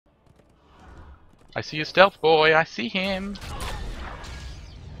I see a stealth boy. I see him.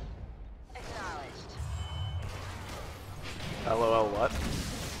 Acknowledged. LOL what?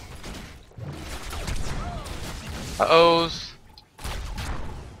 Uh-ohs.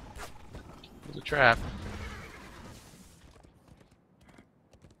 There's a trap.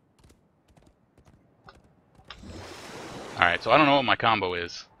 Alright, so I don't know what my combo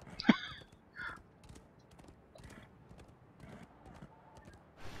is.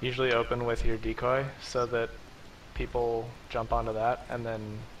 Usually open with your decoy so that people jump onto that and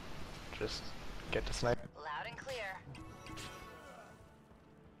then just get to snipe. Loud and clear.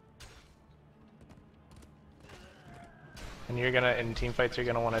 And you're gonna, in team fights, you're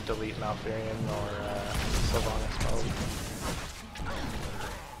gonna want to delete Malfurion or Sylvanas probably.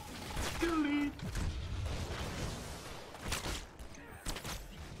 Delete.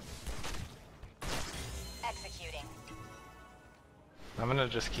 Executing. I'm gonna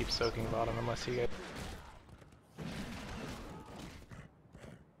just keep soaking bottom unless you get.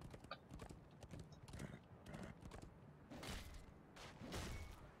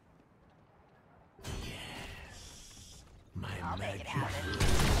 I'll make it happen.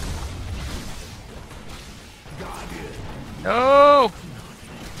 No!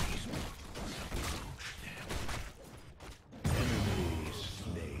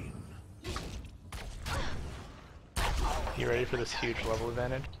 You ready for this huge level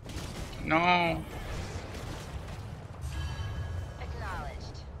advantage? No.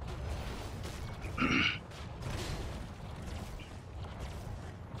 Acknowledged.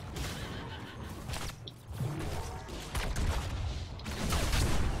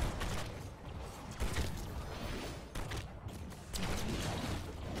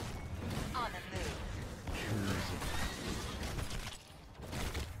 On the move.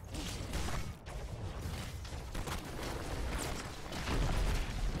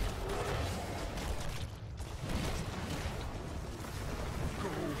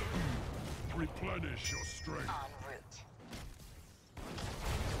 Replenish your strength. En route.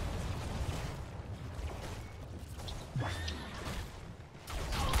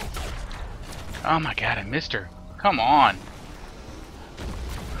 Oh my god, I missed her. Come on.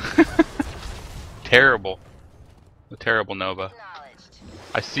 Terrible. A terrible Nova. Acknowledged.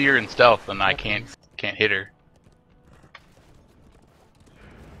 I see her in stealth and I can't hit her.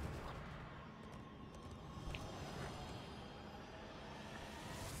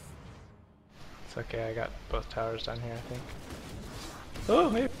 It's okay, I got both towers down here, I think. Oh,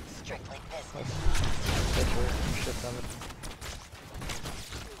 maybe. Strictly business. Get your shit done.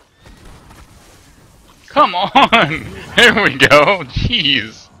 Come on! There we go!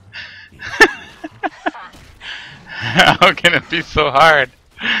 Jeez! How can it be so hard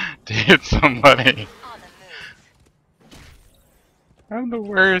to hit somebody? On the move. I'm the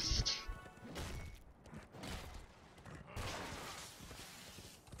worst.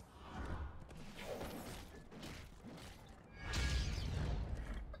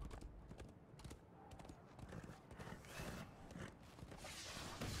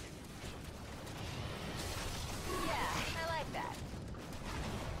 Yeah, I like that.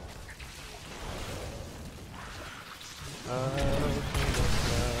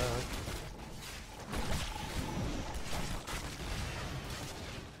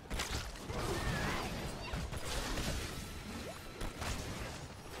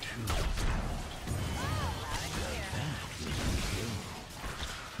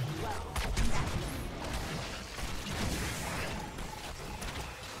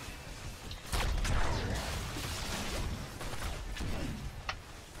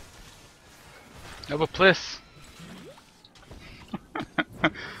 Nova Bliss.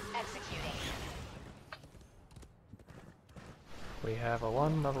 Executing. We have a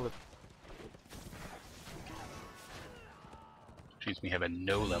 1 level of. Excuse me, have a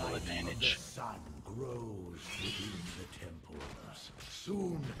no level advantage. The sun grows within the temples.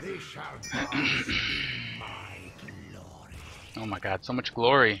 Soon they shall bask in my glory. Oh my god, so much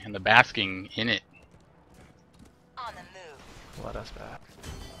glory and the basking in it. On the move. Let us back.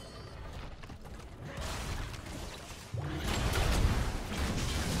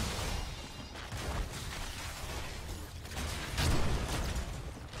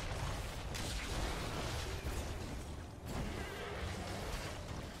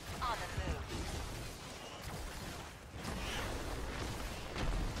 On the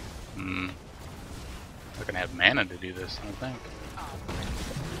move. Not gonna have mana to do this, I don't think.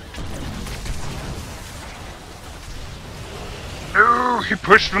 No, he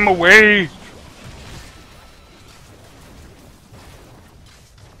pushed him away.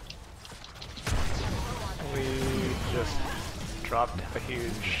 We just dropped a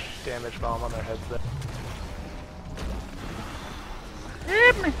huge damage bomb on their heads there.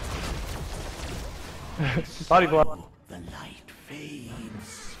 Body block. The light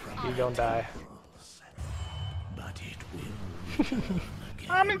fades from You don't die. temples, but it will return again.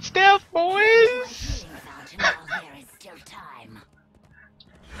 I'm in stealth, boys!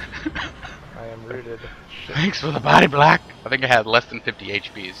 I am rooted. Shit. Thanks for the body block. I think I had less than 50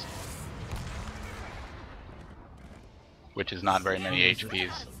 HPs. Which is not very many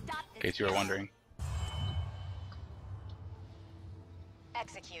HPs, in case you were wondering.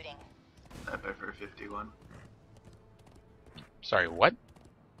 Executing. I prefer 51. Sorry, what?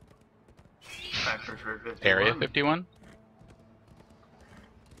 I prefer 51. Area 51?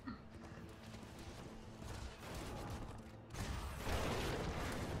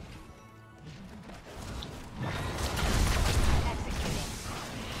 Executing.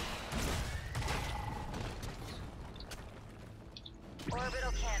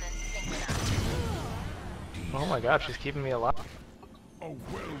 Orbital cannon synchronized. Oh my god, she's keeping me alive. A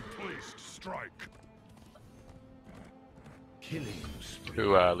well-placed strike. Killing spree.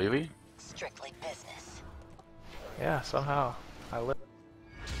 Who, Lily? Strictly business. Yeah, somehow. I live.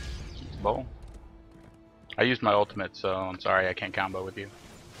 Bowl. I used my ultimate, so I'm sorry I can't combo with you.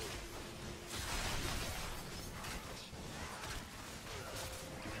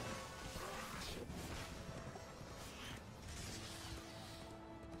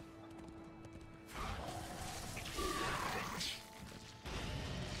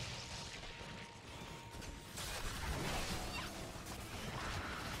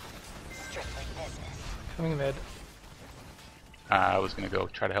 Strictly business. Coming mid. I was gonna go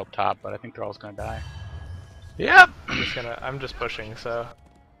try to help top, but I think they're all gonna die. Yep! I'm just pushing, so.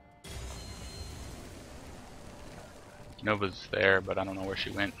 Nova's there, but I don't know where she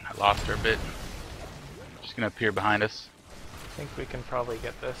went. I lost her a bit. She's gonna appear behind us. I think we can probably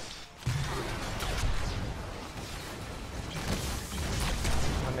get this.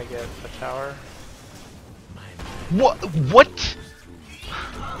 I'm gonna get the tower. What? What?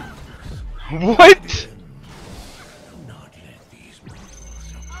 What? Not let these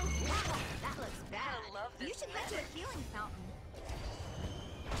That looks bad. I love this. You should get to a healing fountain.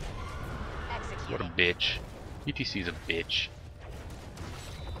 What a Executing. bitch. ETC's a bitch.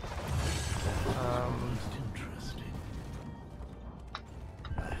 interesting.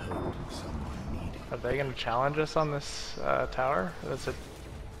 I hope someone needed. Are they gonna challenge us on this tower? That's a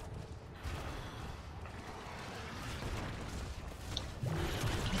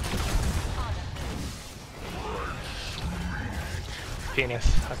penis.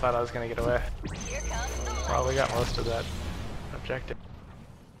 I thought I was gonna get away. Here comes the light. Well, we got most of that objective.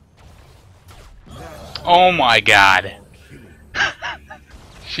 Oh my god.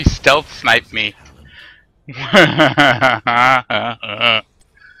 She stealth sniped me.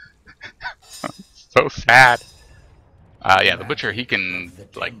 So sad. Yeah, the butcher, he can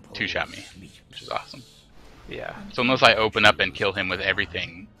like two-shot me, which is awesome. Yeah. So unless I open up and kill him with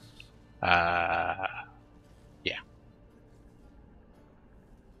everything, yeah.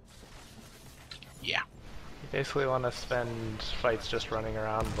 You basically want to spend fights just running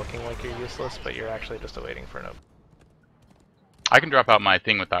around looking like you're useless, but you're actually just waiting for an open. I can drop out my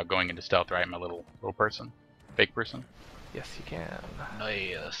thing without going into stealth, right? My little person, fake person. Yes, you can.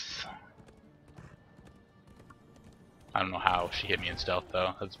 Nice. I don't know how she hit me in stealth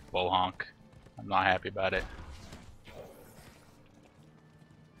though. That's bull honk. I'm not happy about it.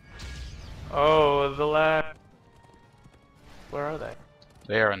 Oh, the lag. Where are they?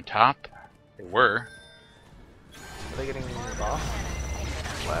 They are on top. They were. Are they getting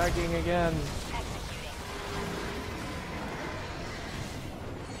off? Lagging again.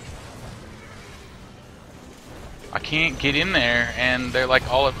 I can't get in there, and they're like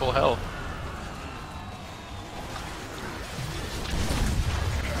all at full health.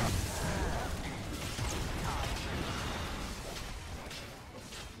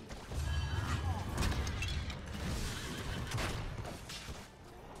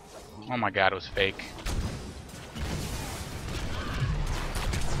 Oh my god, it was fake.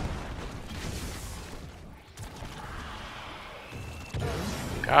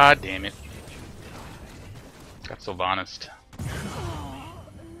 God damn it. Got Sylvanas.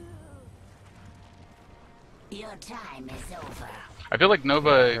 Your time is over. I feel like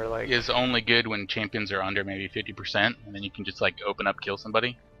Nova Or like- is only good when champions are under maybe 50%, and then you can just like open up, kill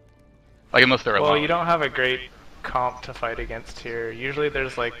somebody. Like unless they're Well, alone. you don't have a great comp to fight against here. Usually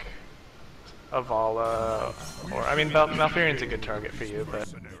there's like a Vala, or I mean Malfurion's a good target for you,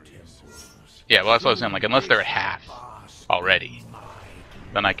 but Yeah, well that's what I was saying. Like unless they're at half already,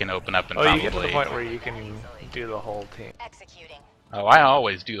 then I can open up and oh, you probably. get to the point where you can do the whole team. Executing. Oh, I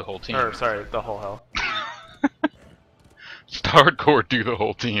always do the whole team. Or, sorry, the whole hell. Hardcore do the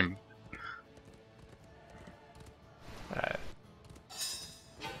whole team. Alright.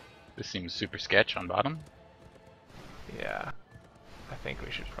 This seems super sketch on bottom. Yeah. I think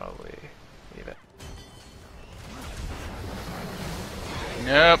we should probably leave it.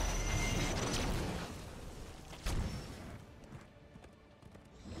 Nope.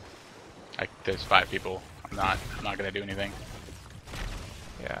 There's 5 people. I'm not gonna do anything.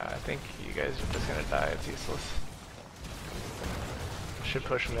 Yeah, I think you guys are just gonna die. It's useless. Should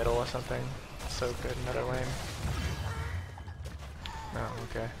push middle or something. So good in middle lane. Oh,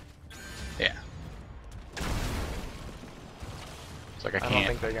 okay. Yeah. It's like I I can't. don't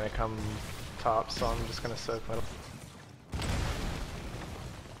think they're gonna come top, so I'm just gonna soak middle.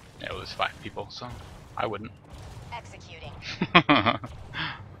 Yeah, it was 5 people, so I wouldn't. Executing.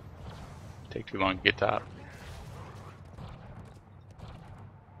 Take too long to get top.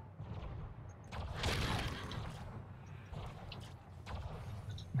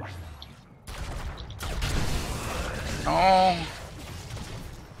 Oh,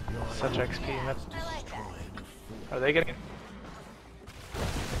 Such XP. Are they getting?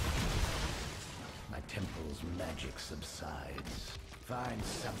 My temple's magic subsides. Find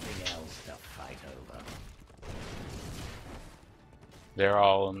something else to fight over. they're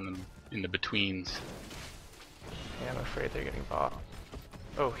all in the betweens. Yeah, I'm afraid they're getting bought.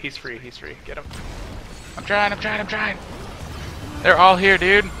 Oh, he's free. He's free. Get him. I'm trying. They're all here,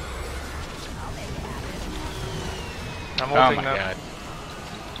 dude. I'm Oh ulting my them. god.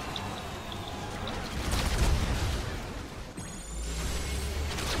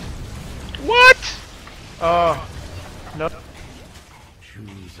 What? Oh, no.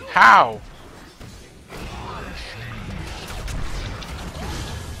 How?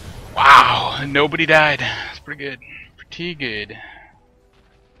 Wow, nobody died. That's pretty good. Pretty good.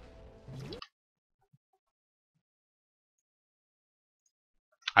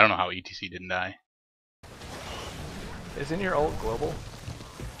 I don't know how ETC didn't die. Isn't your ult global?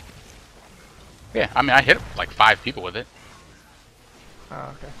 Yeah, I mean, I hit like 5 people with it.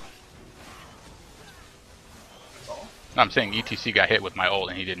 Oh, okay. No, I'm saying ETC got hit with my ult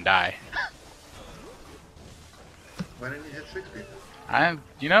and he didn't die. Why didn't you hit 6 people? I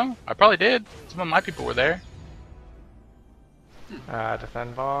probably did. Some of my people were there.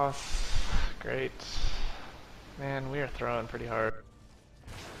 Defend boss. Great. Man, we are throwing pretty hard.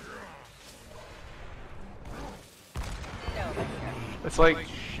 It's like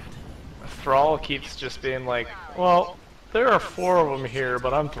Thrall keeps just being like, well, there are 4 of them here,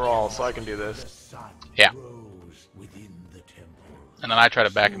 but I'm Thrall, so I can do this. Yeah. Rose within the temple. And then I try to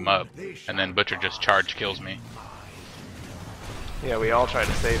back him up, and then Butcher just charge kills me. Yeah, we all try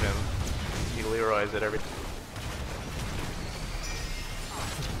to save him. He Leroy's it every.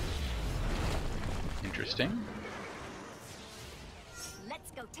 Interesting.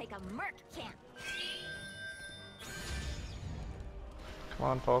 Let's go take a merc camp. Come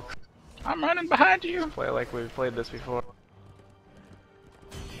on, folks. I'm running behind you. Play like we've played this before.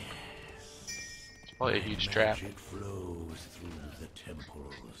 It's probably a huge trap. Magic flows through the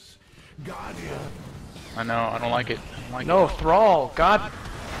temples. Guardian. I know, I don't like it. I don't like No, it. Thrall! God!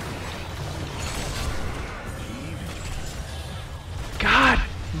 God!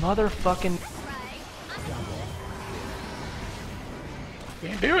 Motherfucking.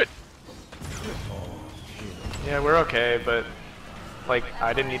 Can't do it. Yeah, we're okay, but. Like,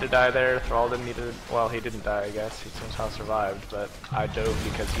 I didn't need to die there, Thrall didn't need to. Well, he didn't die, I guess. He somehow survived, but I dove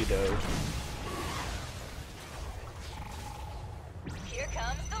because he dove. Here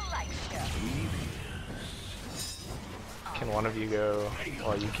comes the light show. Can one of you go?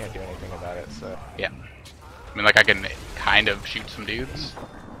 Well, you can't do anything about it, so. Yeah. I mean, like, I can kind of shoot some dudes.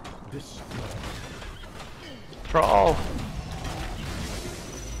 Thrall!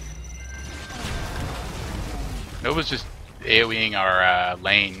 Nova's just AoEing our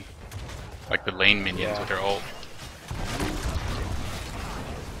lane. Like the lane minions with her ult.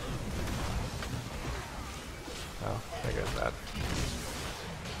 Oh, there goes that.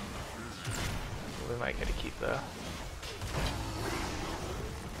 We might get to keep though.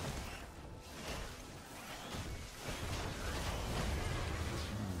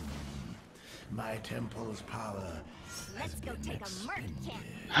 My temple's power. Let's go take a merc camp.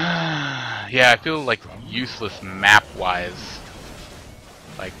 Yeah, I feel like useless map-wise.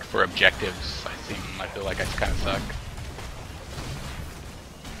 Like for objectives, I feel like I kind of suck.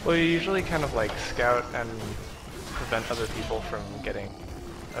 Well, you usually kind of like scout and prevent other people from getting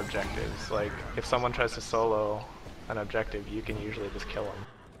objectives. Like, if someone tries to solo an objective, you can usually just kill them.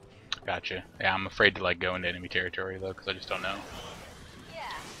 Gotcha. Yeah, I'm afraid to like go into enemy territory though, because I just don't know.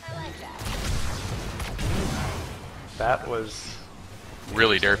 That was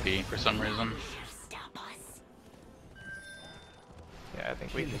Really derpy for some reason. Stop us. yeah. I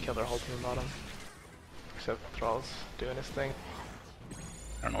think we killed our whole team bottom, except Thrall's doing his thing.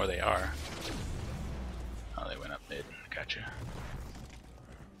 I don't know where they are. Oh, they went up mid. Gotcha.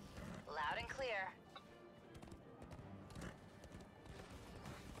 Loud and clear.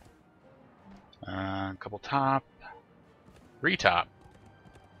 Couple top. Retop.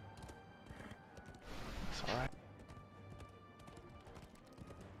 It's alright.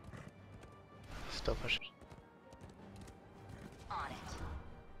 Still pushing. On it.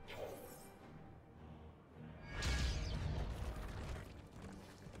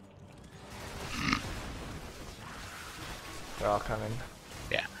 They're all coming.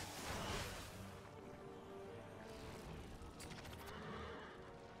 Yeah.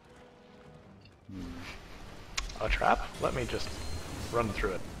 A trap? Let me just run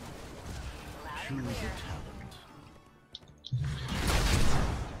through it. Choose a talent.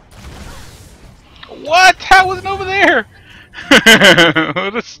 What? How was it over there?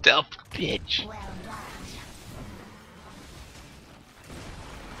 What a stealth bitch. Well done.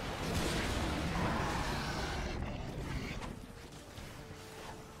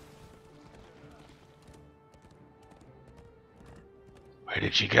 Where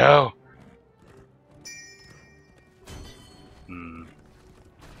did she go?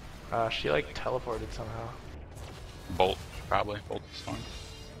 She like teleported somehow. Bolt, probably. Bolt the storm.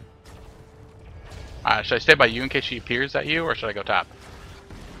 Should I stay by you in case she appears at you, or should I go top?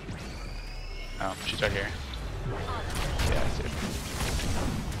 Oh, she's right here. Yeah, I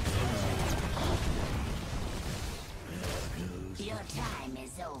see. Your time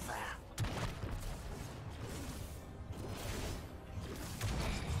is over.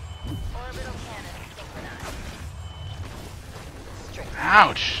 Orbital cannon synchronized. Straight.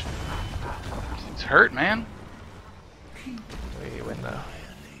 Ouch! It's hurt, man. We win though.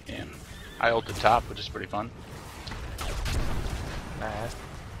 Yeah. I ulted top, which is pretty fun. Nice.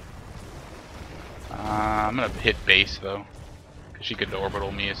 I'm gonna hit base though, because she could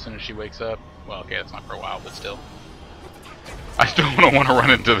orbital me as soon as she wakes up. Well, okay, that's not for a while, but still. I still don't want to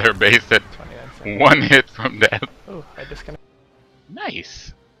run into their base at 29 seconds. one hit from death. Oh, I disconnected.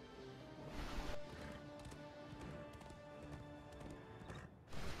 Nice.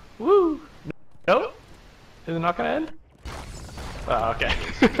 Woo! No? Is it not gonna end? Oh, okay.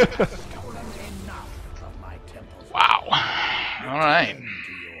 Wow. All right.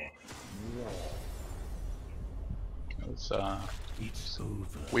 That was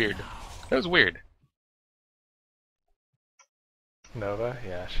weird. That was weird. Nova?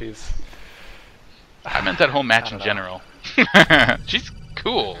 Yeah, she's... I meant that whole match in know. general. She's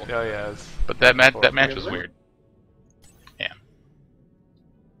cool, Oh yeah, it's... but that match was weird. Yeah.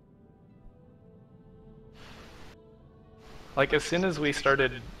 Like, as soon as we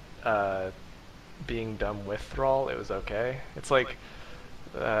started being dumb with Thrall, it was okay. It's like,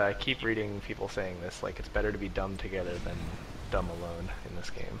 I keep reading people saying this, like, it's better to be dumb together than dumb alone in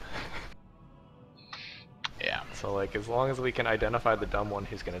this game. Yeah. So, like, as long as we can identify the dumb one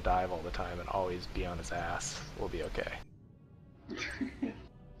who's gonna dive all the time and always be on his ass, we'll be okay. I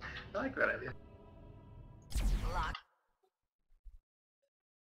like that idea. Lock.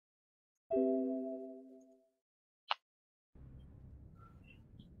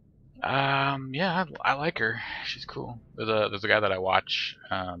 Yeah, I like her. She's cool. There's a guy that I watch,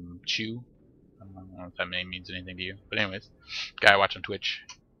 Chew. I don't know if that name means anything to you, but anyways, guy I watch on Twitch.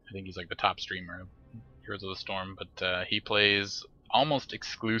 I think he's like the top streamer of Heroes of the Storm, but he plays almost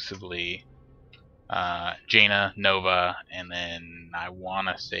exclusively Jaina, Nova, and then I want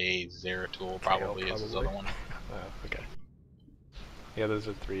to say Zeratul probably is his other one. Oh, okay. Yeah, those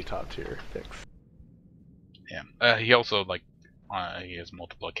are 3 top tier picks. Yeah. He also like he has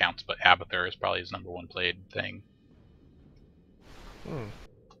multiple accounts, but Abathur is probably his #1 played thing. Hmm.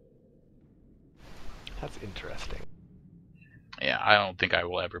 That's interesting. Yeah, I don't think I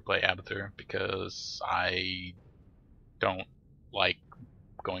will ever play Abathur because I don't like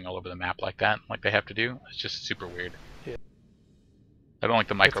going all over the map like that, like they have to do. It's just super weird. Yeah. I don't like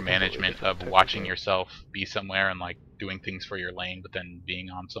the It's a completely micromanagement different of type of watching game. yourself be somewhere and like doing things for your lane, but then being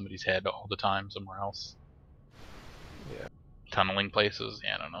on somebody's head all the time somewhere else. Yeah. Tunneling places.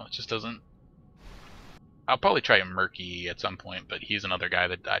 Yeah, I don't know. It just doesn't. I'll probably try a Murky at some point, but he's another guy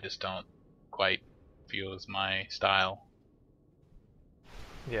that I just don't quite feel is my style.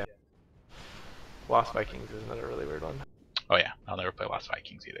 Yeah. Lost Vikings is another really weird one. Oh yeah, I'll never play Lost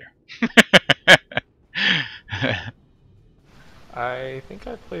Vikings either. I think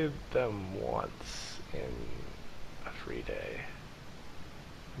I played them once in a free day.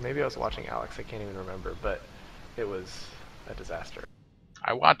 Maybe I was watching Alex, I can't even remember, but it was a disaster.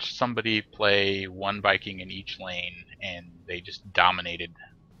 I watched somebody play one Viking in each lane, and they just dominated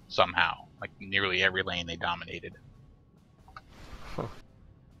somehow. Like nearly every lane they dominated. Huh.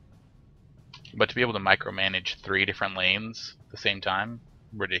 But to be able to micromanage 3 different lanes at the same time,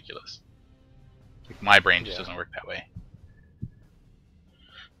 ridiculous. Like, my brain just doesn't work that way.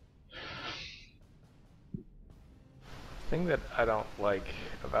 The thing that I don't like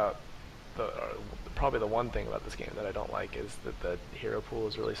about probably the one thing about this game that I don't like is that the hero pool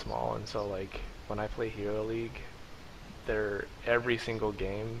is really small, and so like when I play Hero League, every single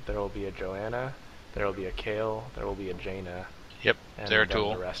game there will be a Joanna, there will be a Kale, there will be a Jaina. Yep, and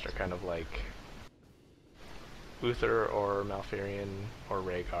Zeratul. the rest are kind of like Uther or Malfurion or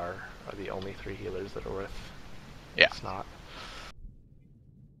Rhaegar are the only 3 healers that are worth snot.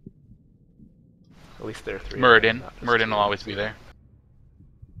 At least there are 3. Muradin. Muradin will always be there.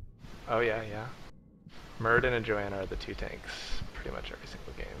 Oh yeah, yeah. Muradin and Joanna are the 2 tanks pretty much every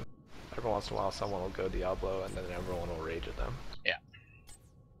single game. Every once in a while someone will go Diablo and then everyone will rage at them. Yeah.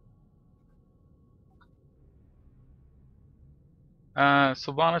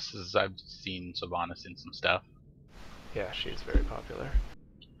 Sylvanas I've seen Sylvanas in some stuff. Yeah, she's very popular.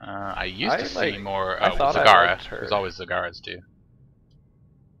 I used to see more Zagara. There's always Zagaras too.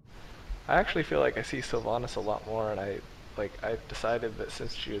 I actually feel like I see Sylvanas a lot more, and I decided that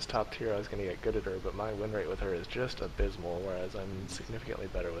since she was top tier I was going to get good at her, but my win rate with her is just abysmal, whereas I'm significantly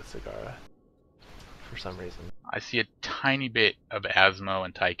better with Zagara for some reason. I see a tiny bit of Asmo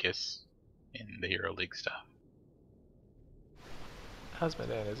and Tychus in the Hero League stuff.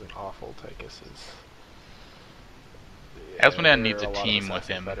 Asmodan isn't awful, Tychus is... Asmodan needs a team with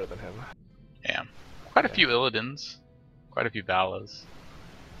him. Better than him. Yeah. Quite a few Illidan's. Quite a few Valas.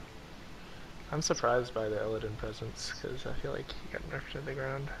 I'm surprised by the Illidan presence, because I feel like he got nerfed to the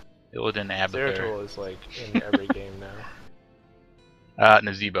ground. Illidan, Abathur. Zeratul is like in every game now.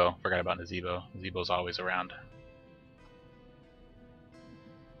 Nazebo. Forgot about Nazebo. Nazebo's always around.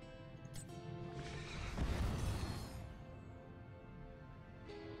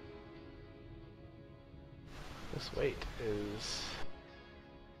 This weight is...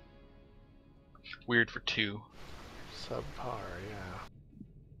 weird for 2. subpar, yeah.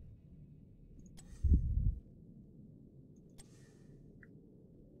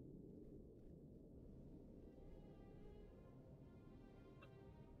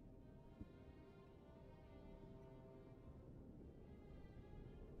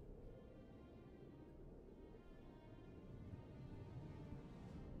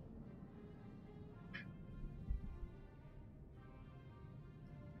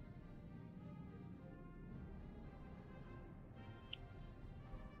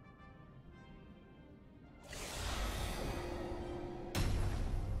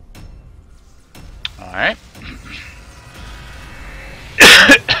 Alright.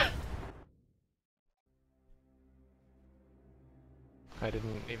 I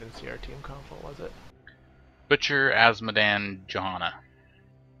didn't even see our team comp, what was it? Butcher, Asmodan, Johanna.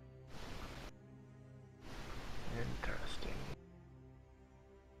 Interesting.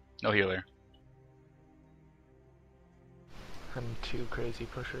 No healer. And 2 crazy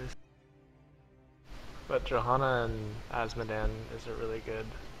pushers. But Johanna and Asmodan is a really good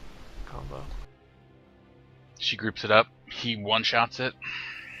combo. She groups it up. He one-shots it.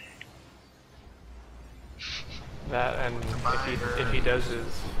 That, and if he does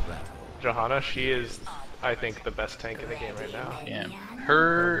his Johanna, she is, I think, the best tank in the game right now. Yeah.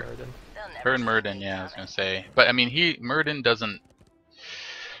 Her and Muradin, yeah, I was gonna say. But I mean, Muradin doesn't.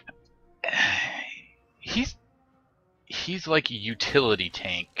 He's like a utility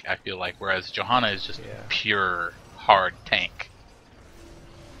tank, I feel like, whereas Johanna is just pure hard tank.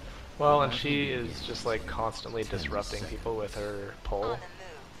 Well, and she is just like constantly disrupting people with her pull.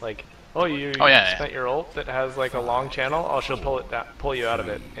 Like, oh, you spent your ult that has like a long channel. Oh, she'll pull you out of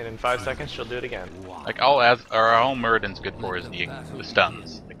it, and in 5 seconds she'll do it again. Like all Muradin's good for is the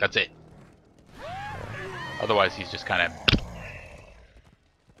stuns. Like that's it. Otherwise, he's just kind of.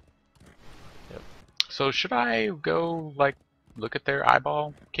 Yep. So should I go like look at their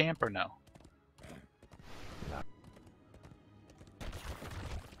eyeball camp or no?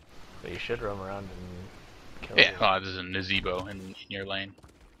 But you should roam around and kill. Yeah, well, there's a Nazebo in your lane.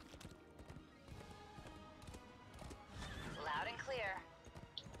 Loud and clear.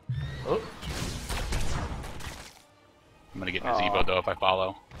 Oh. I'm gonna get Nazebo though if I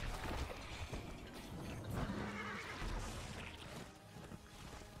follow.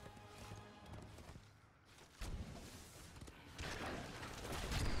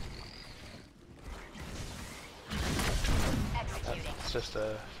 It's just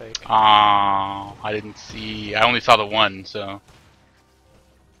a fake. Ah, I didn't see. I only saw the one, so.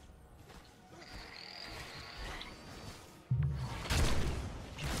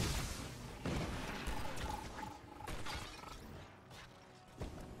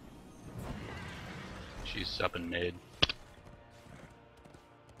 She's up in mid.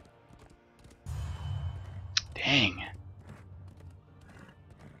 Dang.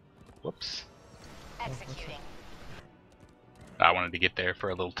 Whoops. Executing. I wanted to get there for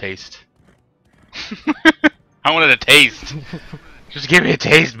a little taste. I wanted a taste. Just give me a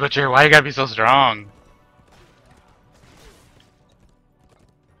taste, Butcher. Why you gotta be so strong?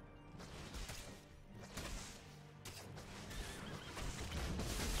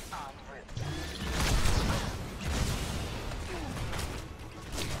 En route.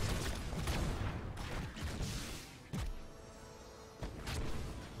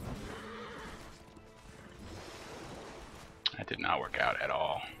 That did not work out at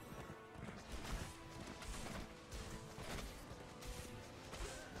all.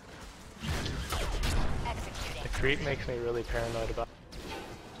 Executing. The creep makes me really paranoid about.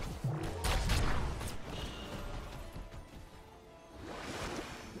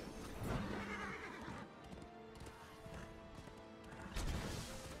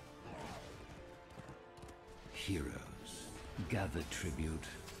 Heroes, gather tribute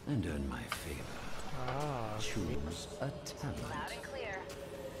and earn my favor. Ah, Choose a talent. Loud and clear.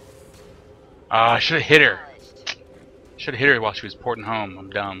 Ah, I should have hit her. Acknowledged. Should have hit her while she was porting home. I'm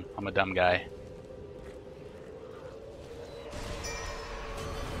dumb. I'm a dumb guy.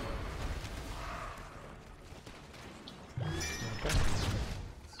 okay.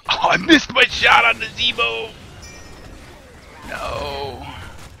 Oh, I missed my shot on the Zebo. No.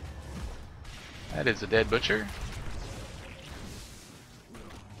 That is a dead Butcher.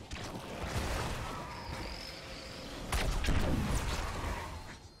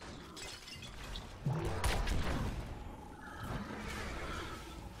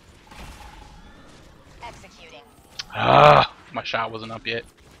 Executing. Ah, my shot wasn't up yet.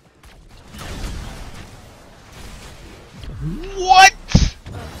 What?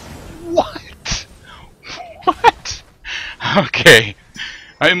 What? What? Okay,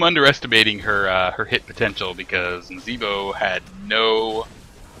 I'm underestimating her hit potential because Zebo had no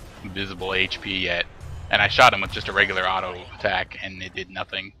visible HP yet, and I shot him with just a regular auto attack, and it did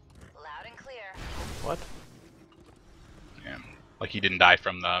nothing. Loud and clear. What? Yeah, like he didn't die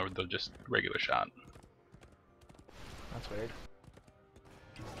from the just regular shot. That's weird.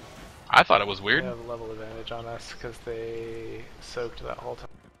 I thought it was They weird. have a level advantage on us because they soaked that whole time.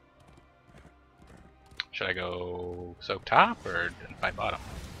 Should I go soak top or fight bottom?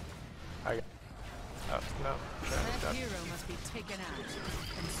 Oh, no. Travis got- Hero must be taken out,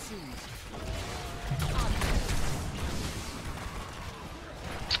 consumed.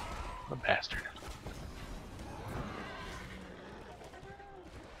 The bastard.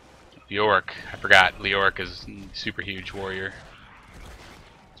 Leoric. I forgot. Leoric is super huge warrior.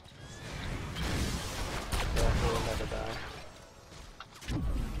 Yeah, he'll never die.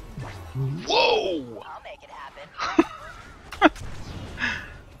 Whoa! I'll make it happen.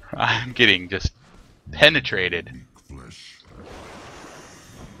 I'm getting just penetrated. Flesh.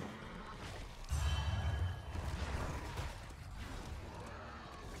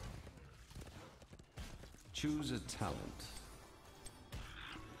 Choose a talent.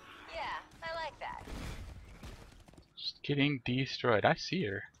 Yeah, I like that. Just getting destroyed. I see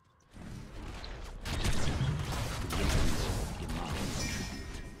her.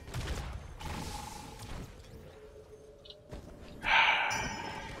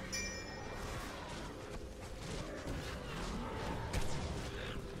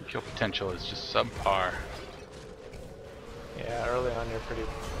 Kill potential is just subpar. Yeah, early on you're pretty.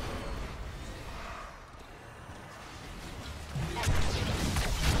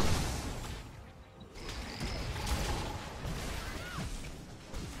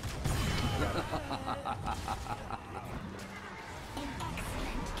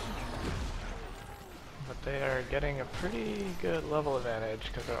 But they are getting a pretty good level advantage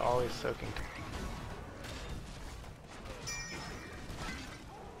because they're always soaking.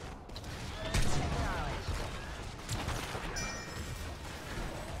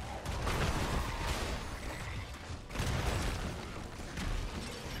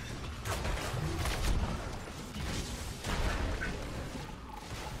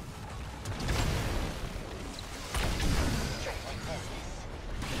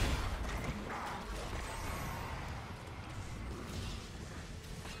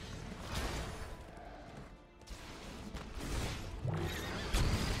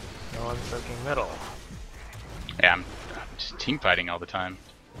 No one's soaking middle. Yeah, I'm just team fighting all the time.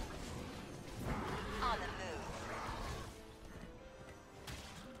 On the move.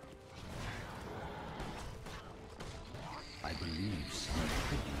 I believe some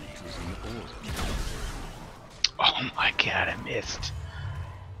equipment is in order. Oh my god, I missed.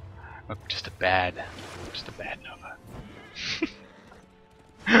 Oh, just a bad Nova.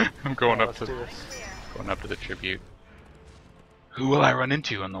 I'm going Yeah, up let's do to this. going up to the tribute. Who will I run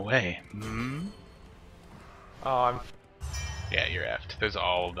into on the way? Hmm? Oh, I'm. Yeah, you're effed. There's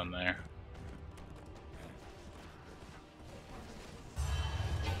all of them there.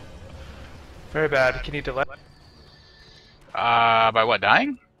 Very bad. Can you delay? By what,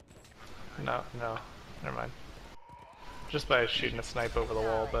 dying? No, no. Never mind. Just by shooting a snipe over the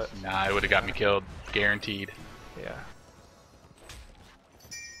wall, but Nah, it would have got me killed. Guaranteed. yeah.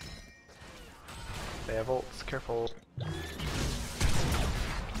 They have ults. Careful.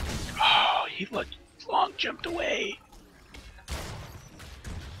 Oh, he long jumped away.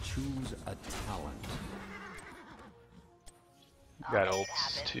 Choose a talent. Got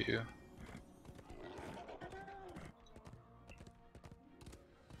ults too.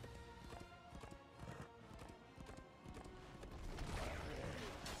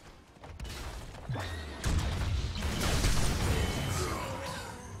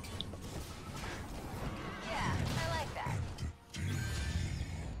 Yeah, I like that.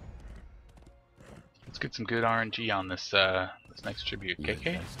 Let's get some good RNG on this this next tribute.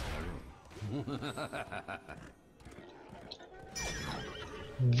 KK?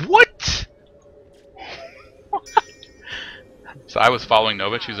 What? So I was following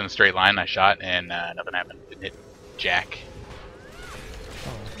Nova, she was in a straight line, I shot, and nothing happened. Didn't hit Jack.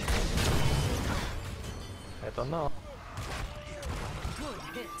 I don't know. Good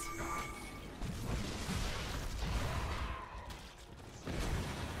hit.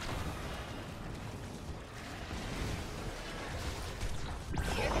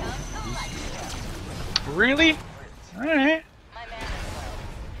 Here comes the light. Really? Alright. My man is low.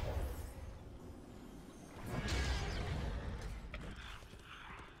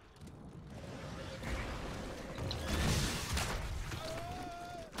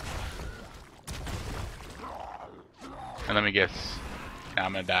 And let me guess.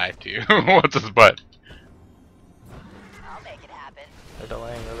 I'm gonna die too. What's his butt? I'll make it happen. They're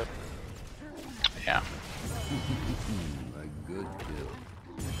delaying really. Yeah. A good kill.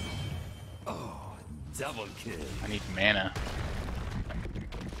 Oh, double kill. I need mana.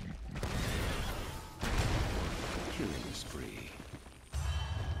 Killing spree.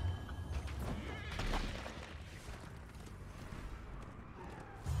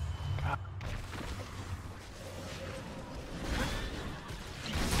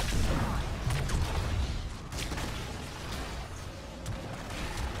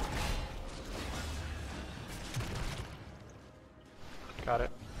 Got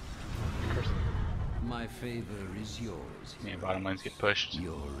it. Curse. My favor is yours. Yeah, bottom lanes get pushed.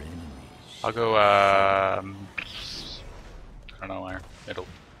 Your enemies. I'll go, I don't know where. Middle.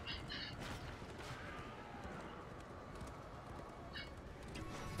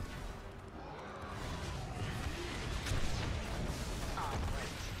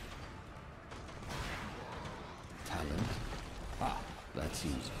 Talent? Ah, that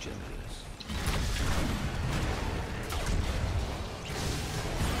seems generous.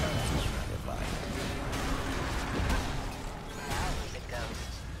 Now who's a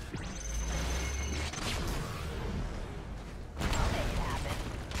ghost? I'll make it happen.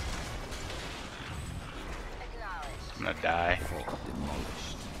 Acknowledged. I'm gonna die.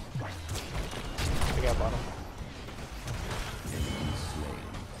 Demolished. We got bottom. Enemy slain.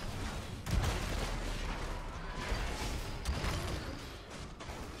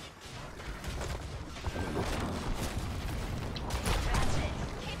 That's it.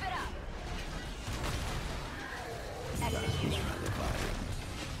 Keep it up. Execute.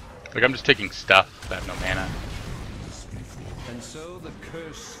 Like, I'm just taking stuff. I have no mana. And so the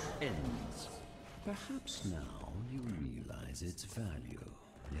curse ends. Perhaps now you realize its value,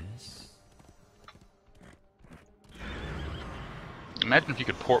 yes? Imagine if you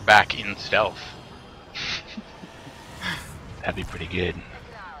could port back in stealth. That'd be pretty good.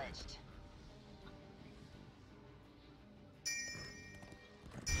 Acknowledged.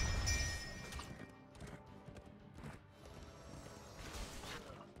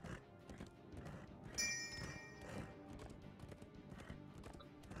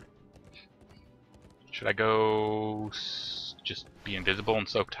 Should I go just be invisible and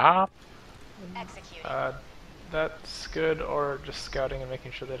soak top? Execute. That's good, or just scouting and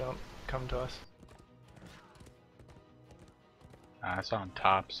making sure they don't come to us. I saw on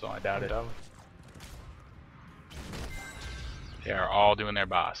top, so I doubt I'm it. dumb. They are all doing their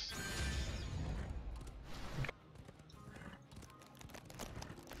boss.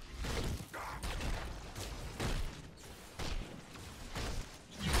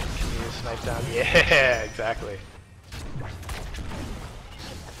 Can you snipe down? Yeah, exactly.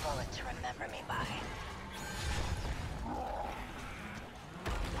 Keep the bullet to remember me by.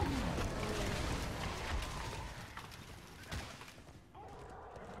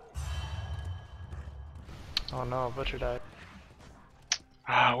 Oh no, Butcher died.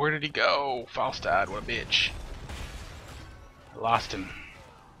 Ah, where did he go? Falstad, what a bitch. I lost him.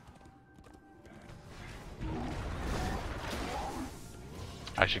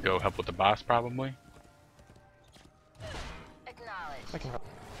 I should go help with the boss, probably. Acknowledged. I can.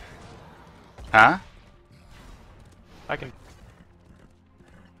 Huh? I can.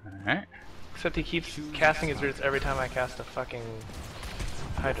 Alright. Except he keeps casting his roots every time I cast a fucking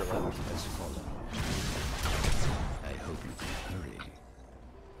Hydrolyte. I hope you can hurry.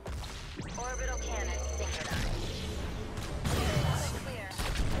 Orbital cannon synchronized. Clear.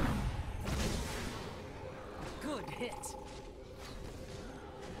 Good hit.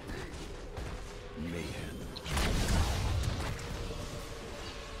 Mayhem.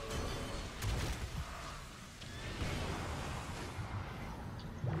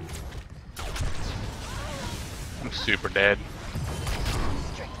 I'm super dead.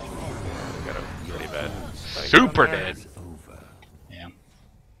 Strictly business. Got a pretty bad. Super dead. Over. Yeah.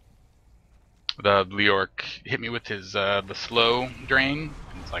 The Leorc hit me with his the slow drain,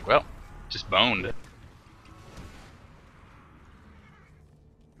 and it's like, well, just boned.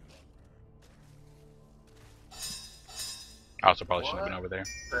 I also probably shouldn't have been over there.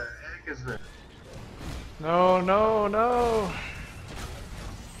 The heck is that? No, no, no!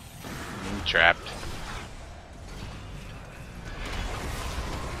 I'm trapped.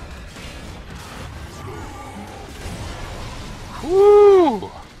 Woo!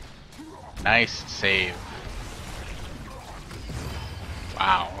 Nice save.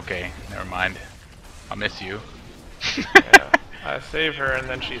 Wow, okay, never mind. I'll miss you. Yeah. I save her and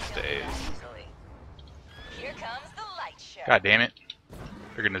then she stays. Easily. Here comes the light show. God damn it.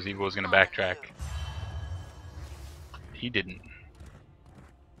 Figured Nazeebo was gonna backtrack. He didn't.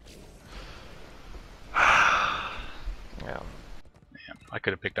 Yeah. Yeah, I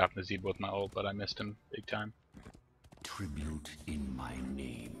could have picked off Nazeebo with my ult, but I missed him big time. Tribute in my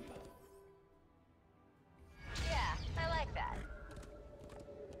name. Yeah, I like that.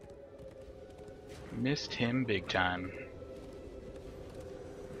 Missed him big time.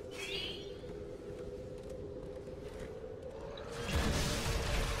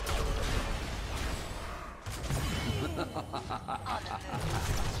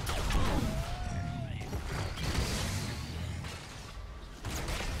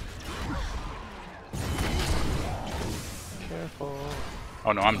 Careful.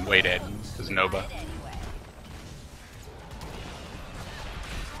 Oh no, I'm way dead. This is Nova.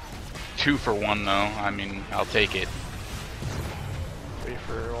 2 for 1 though. I mean, I'll take it. 3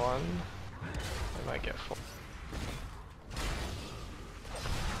 for 1. I might get 4.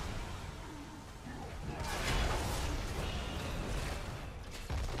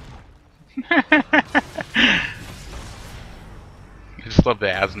 I just love the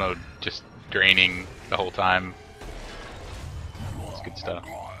Asmo just draining the whole time. It's good stuff.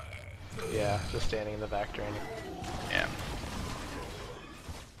 Yeah, just standing in the back draining. Yeah.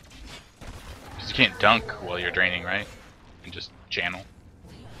 'Cause you can't dunk while you're draining, right? You can just channel.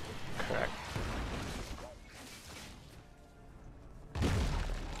 Correct.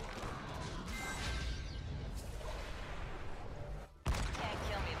 Can't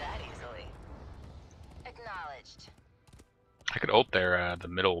kill me that easily. Acknowledged. I could ult their the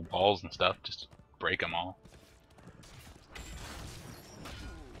middle balls and stuff, just break them all.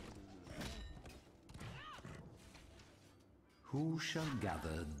 Who shall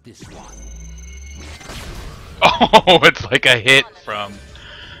gather this one? Oh, it's like a hit from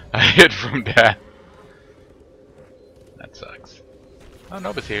death. That sucks. Oh,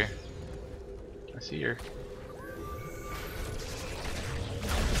 Nova's here. I see her.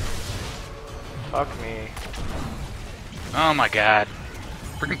 Fuck me. Oh my god.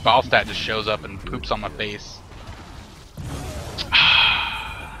 Freaking Falstad just shows up and poops on my face.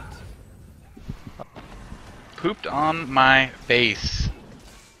 Pooped on my face.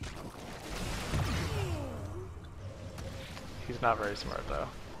 He's not very smart though.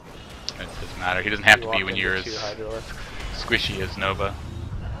 It doesn't matter. He doesn't have He to be walked when into you're 2 as Hydrolisks. squishy as Nova.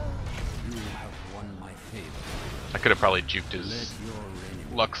 You have won my favor. I could have probably juked Let his your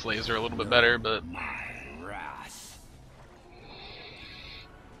enemy Lux laser a little bit better, but wrath.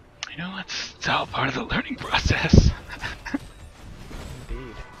 you know, it's all part of the learning process.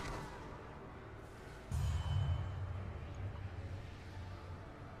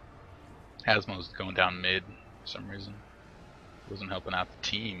 Asmo's going down mid for some reason. Wasn't helping out the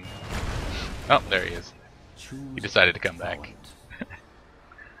team. Oh, there he is. He decided to come back.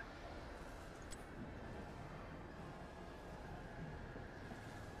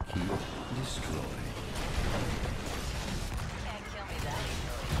 Destroy. Can't kill me that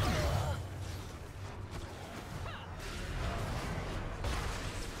easily.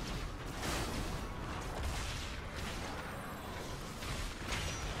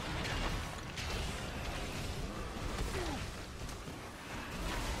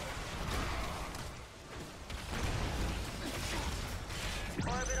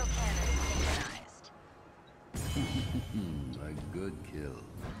 Orbital cannon synchronized. A good kill.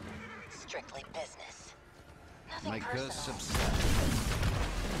 Strictly business. Nothing My personal. curse subsides.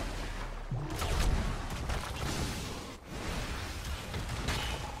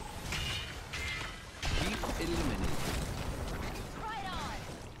 Keep eliminating. Right on.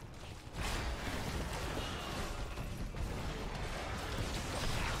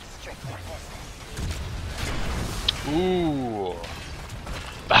 Strictly business. Ooh.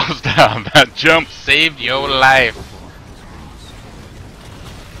 That was down. That jump saved your life.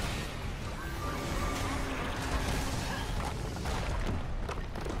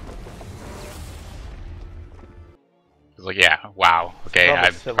 It's like, yeah, WoW. Okay, Probably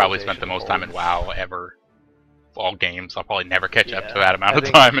I've probably spent the Civilization most time in holds. WoW ever. All games. I'll probably never catch up to Yeah, that amount I of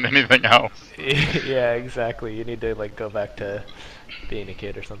think- time in anything else. Yeah, exactly. You need to like go back to being a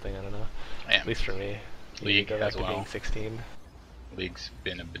kid or something. I don't know. Yeah. At least for me. You need League to go back as to well. being 16. League's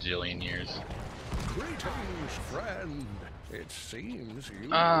been a bajillion years. Greetings, friend. It seems you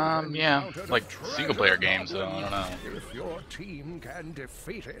Yeah, encountered a like single player treasure games, so I don't know. If your team can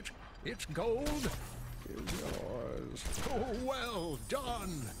defeat it, its gold is yours. Oh, well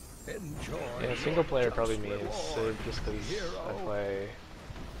done. Enjoy. Yeah, single player your probably just means reward, save just because I hero. play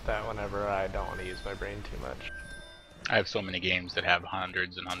that whenever I don't want to use my brain too much. I have so many games that have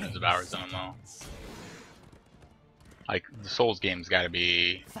hundreds and hundreds of hours in them though. Like, the Souls games gotta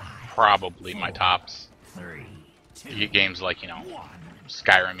be probably my tops. You get games like, you know,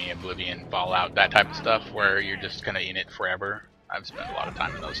 Skyrim, Oblivion, Fallout, that type of stuff where you're just kinda in it forever. I've spent a lot of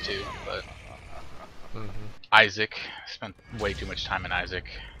time in those too, but Isaac, spent way too much time in Isaac.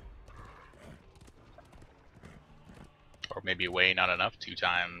 Or maybe way not enough, 2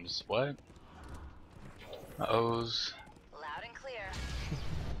 times, what? Uh-ohs. Loud and clear.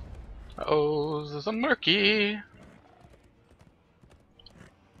 Uh-ohs, there's a murky.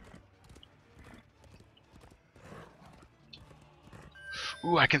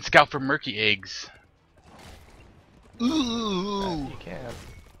 Ooh, I can scout for murky eggs. Ooh. You can.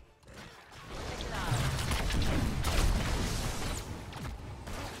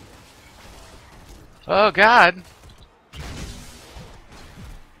 Oh god.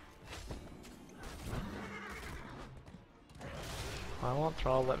 I want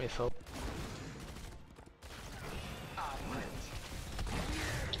Thrall, let me so.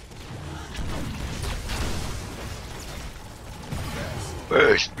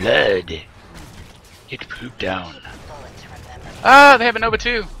 First blood. Get pooped down. Bullets remember. Ah, they have a Nova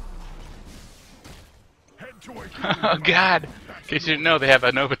too. Head to a Oh god. In case you didn't know, they have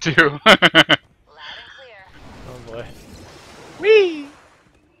a Nova too. Loud and clear. Oh boy. Whee!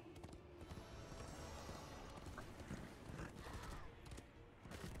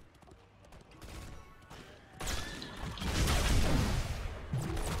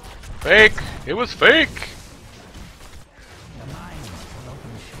 Fake! It was fake!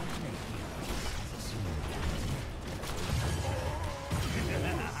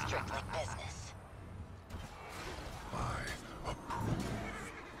 Strictly business.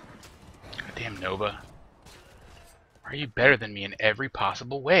 Goddamn Nova. Are you better than me in every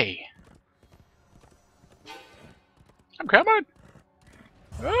possible way? I'm coming!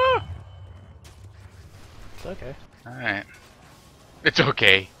 Ah! It's okay. Alright. It's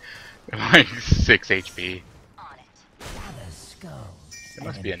okay. I'm like 6 HP. On it. There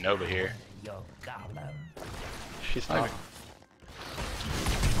must be a Nova here. She's not.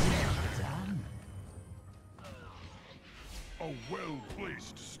 A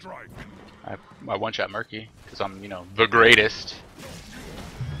well-placed strike. I one-shot Murky, because I'm, you know, the greatest.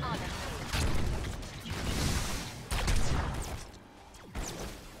 On it.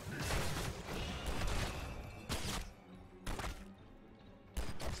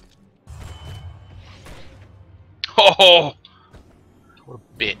 Oh! What a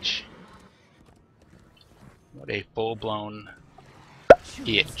bitch. What a full-blown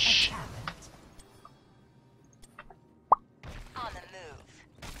bitch. On the move.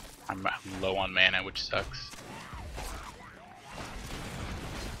 I'm low on mana, which sucks.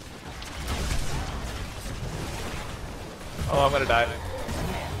 Oh, I'm gonna die.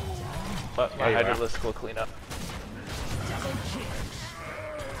 But my Yeah, you are. Hydralisk will clean up.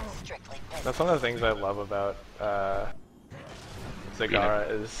 Strictly That's one of the things I love about Zagara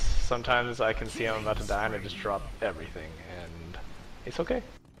is sometimes I can see I'm about to die and I just drop everything and it's okay.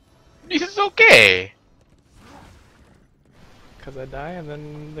 It's okay. Because I die and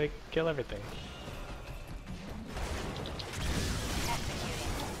then they kill everything.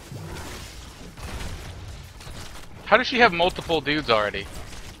 How does she have multiple dudes already?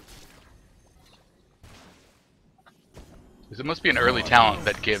 'Cause it must be an early talent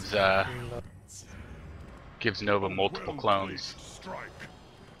that gives Nova multiple clones. Strike.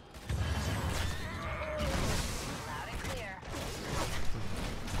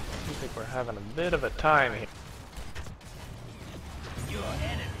 I think we're having a bit of a time here.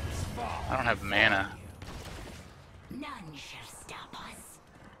 I don't have mana. None shall stop us.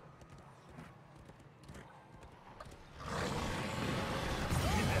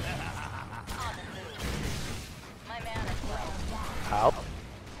 My mana's low. How?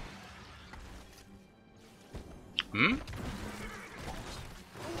 Hmm?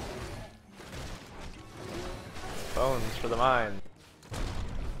 Bones for the mind.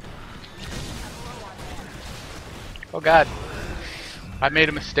 Oh god. I made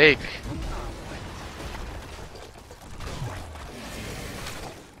a mistake.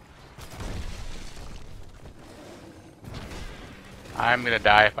 I'm gonna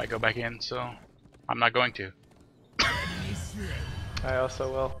die if I go back in, so I'm not going to. I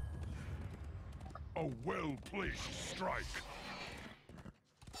also will. A well-placed strike.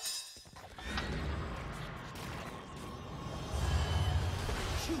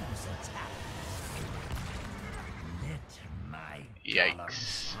 Choose attack. Let my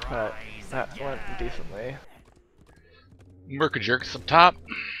Yikes. But that went decently. Mercajerk's up top.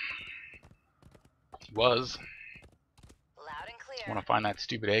 He was. Loud and clear. Want to find that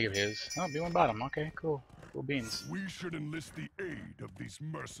stupid egg of his. Oh, B1 bottom. Okay, cool. Cool beans. We should enlist the aid of these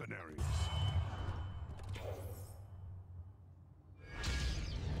mercenaries.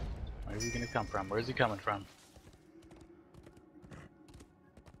 Where's he gonna come from? Where's he coming from?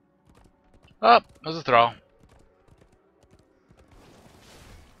 Oh, there's a thrall.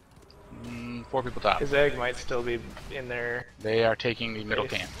 4 people top. His egg might still be in there. They are taking the middle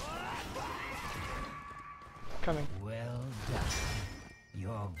camp. Coming. well done.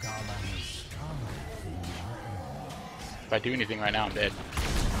 Your golem is stronger than your If I do anything right now, I'm dead.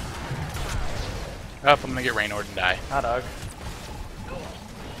 Oh, I'm gonna get Raynord and die. Hot dog.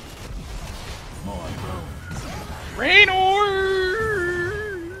 Raynord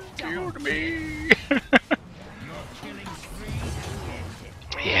killed me.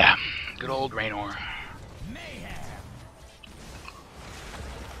 Yeah, good old Raynor.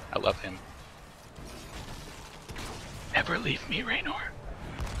 I love him. Never leave me, Raynor.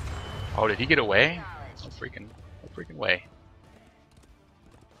 Oh, did he get away? No freaking way.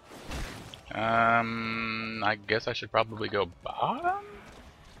 I guess I should probably go bottom?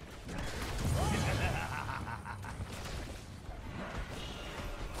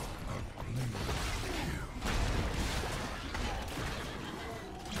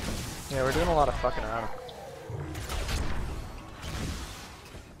 Yeah, we're doing a lot of fucking around.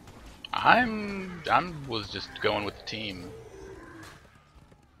 I was just going with the team.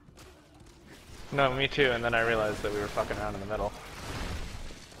 No, me too, and then I realized that we were fucking around in the middle.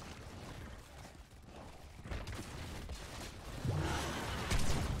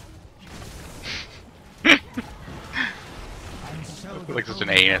 I feel like such an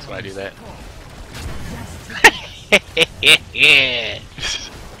anus when I do that.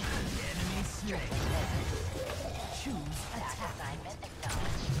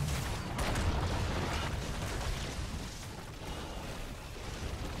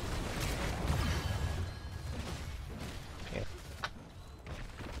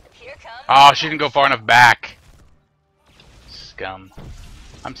 Oh, she didn't go far enough back. Scum.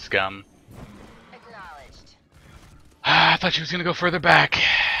 I'm scum. Acknowledged. I thought she was gonna go further back.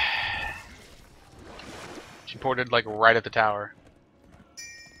 She ported like right at the tower.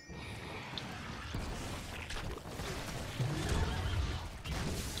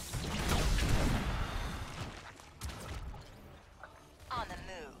 On the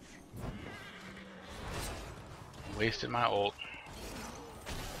move. Wasted my ult.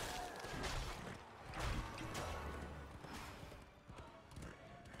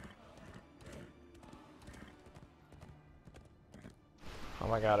 Oh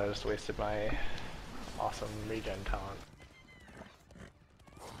my god, I just wasted my awesome regen talent.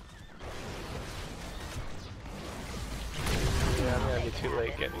 Yeah, I'm gonna be too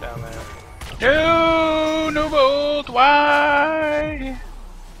late getting down there. No, no bolt. Why?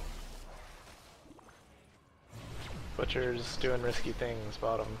 Butcher's doing risky things,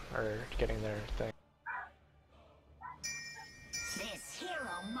 bottom, or getting their thing. This hero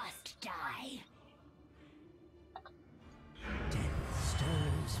must die. Death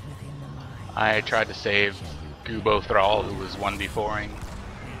stirs within the mind. I tried to save Gubo Thrall, who was 1v4ing.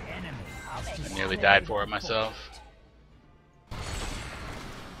 The enemy has I nearly died for it myself.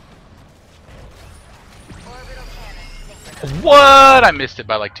 Orbital cannon synchronized. What? I missed it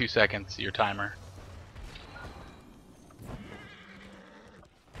by like 2 seconds, your timer.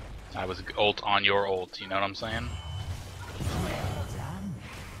 I was ult on your ult, you know what I'm saying? done.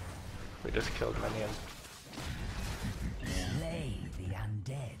 We just killed minions. Slay the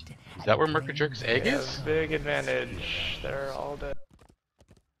undead. Is that where Mercadrick's egg They is? have big advantage. They're all dead.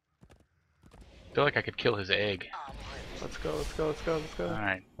 I feel like I could kill his egg. Let's go, let's go, let's go, let's go.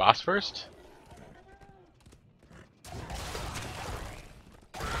 Alright, boss first?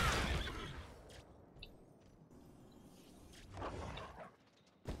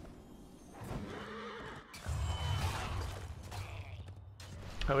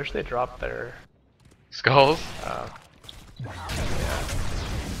 I wish they dropped their... Skulls? Yeah.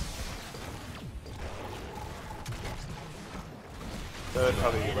 That would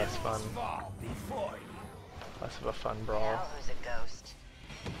probably be less fun. Less of a fun brawl. Now who's a ghost?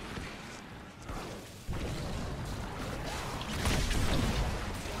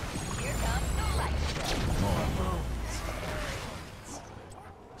 Here comes the light show.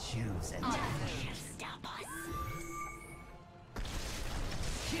 Choose a Can't stop us.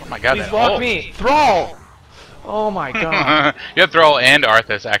 Oh my god, Please that block ult. me! Thrall! Oh my god. You have Thrall and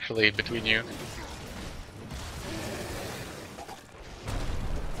Arthas actually between you.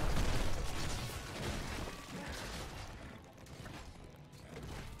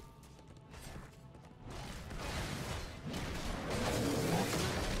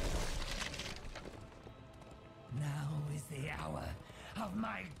 Now is the hour of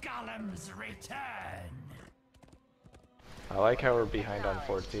my golem's return. I like how we're behind on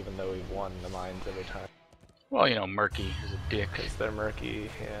forts even though we've won the mines every time. Well, you know, Murky is a dick. Because they're murky,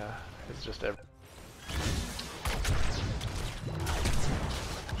 yeah. It's just every...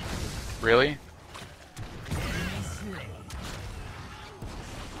 Really?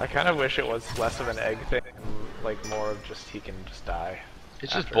 I kind of wish it was less of an egg thing and like more of just he can just die.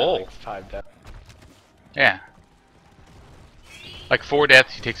 It's just after, bull. like, 5 deaths. Yeah. Like 4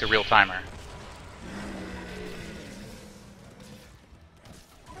 deaths, he takes a real timer.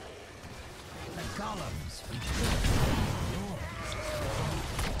 The golems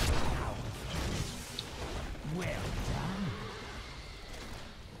well done.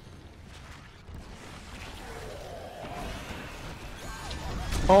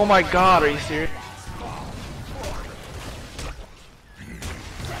 Oh my god, are you serious?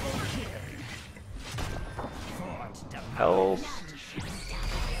 Help.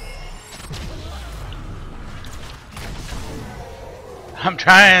 I'm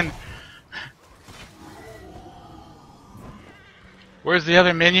trying! Where's the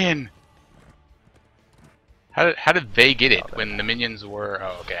other minion? How did they get it when the minions were...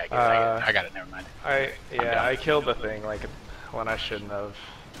 Oh, okay, I get it, I got it, never mind. Yeah, done. I killed the thing like when I shouldn't have.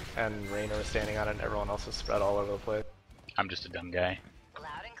 And Raina was standing on it and everyone else was spread all over the place. I'm just a dumb guy.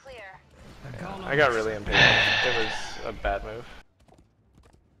 Loud and clear. The golems I got really impatient. It was a bad move.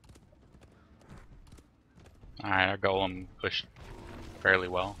 Alright, our golem pushed fairly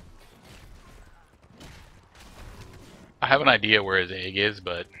well. I have an idea where his egg is,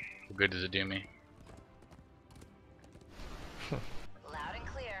 but what good does it do me? Loud and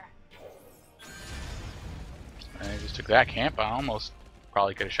clear. I just took that camp. I almost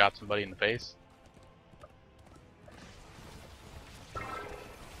probably could have shot somebody in the face. Wait,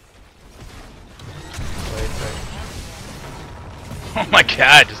 wait. Oh my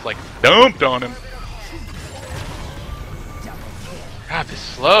god, just like dumped on him. God, this is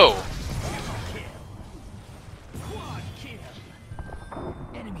slow.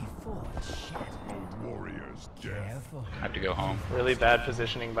 enemy fort shattered. Warrior's death. Careful. I have to go home. Really bad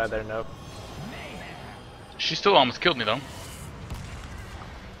positioning by their nope. She still almost killed me though.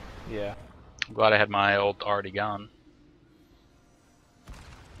 Yeah. I'm glad I had my ult already gone.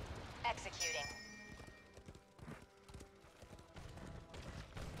 Executing.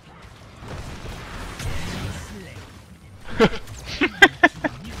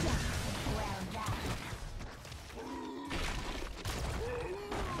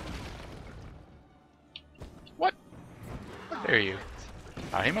 What? There you.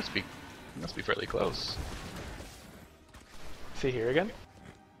 Oh, he must be fairly close. See here again?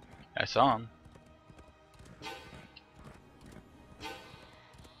 I saw him.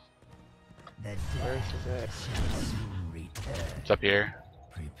 The Where dead is it? shall soon return. It's up here.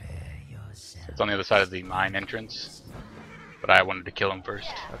 Prepare yourself. It's on the other side of the mine entrance. But I wanted to kill him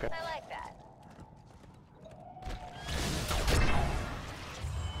first. Okay. I like that.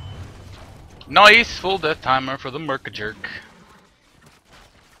 Nice! Full death timer for the Merca Jerk.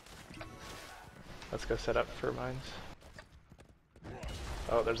 Let's go set up for mines.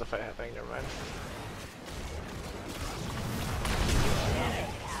 Oh, there's a fight happening. Never mind.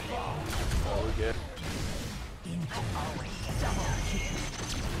 Oh, we're good.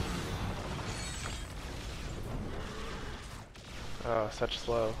 Oh, such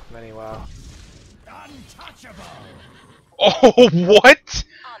slow. Many wow. Untouchable. Oh, what?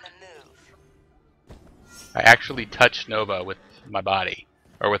 On the move. I actually touched Nova with my body.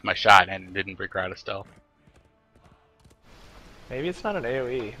 Or with my shot and didn't break her out of stealth. Maybe it's not an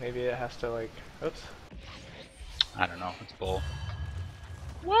AoE. Maybe it has to like. Oops. I don't know. It's bull.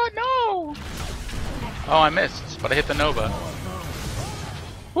 What? No! Oh, I missed, but I hit the Nova.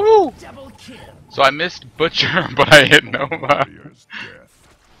 Woo! Double kill. So I missed Butcher, but I hit Nova. Warrior's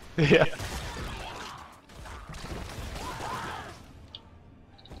death. Yeah.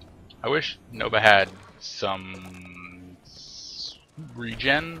 I wish Nova had some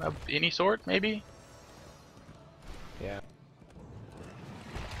regen of any sort, maybe? Yeah.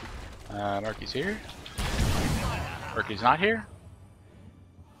 Marky's here. Marky's not here?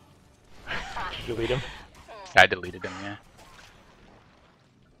 Delete him. I deleted him, yeah.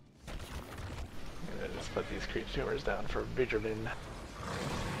 I'm gonna just put these creep tumors down for Benjamin.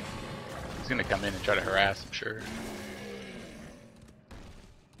 He's gonna come in and try to harass, I'm sure.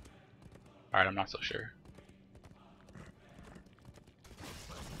 Alright, I'm not so sure.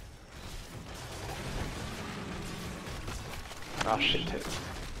 Oh shit, tits.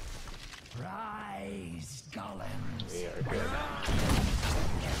 Rise, golems. We are good.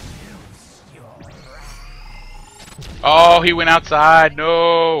 Loose your wrath. Oh, he went outside,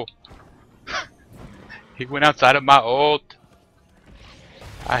 no! He went outside of my ult.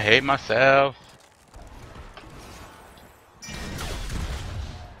 I hate myself.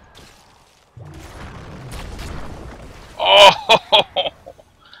 Oh!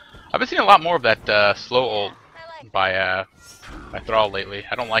 I've been seeing a lot more of that slow ult by Thrall lately.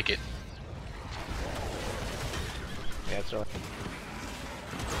 I don't like it. Yeah, it's really.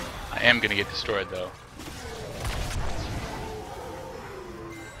 I am gonna get destroyed though.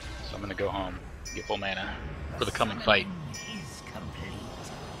 So I'm gonna go home, get full mana for the coming fight. Is complete.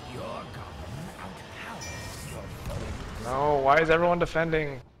 Your golem outpowers your foe. No, why is everyone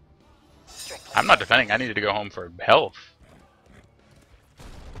defending? I'm not defending, I needed to go home for health.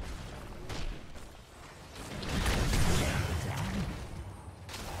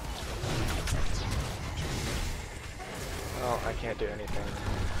 Oh, I can't do anything.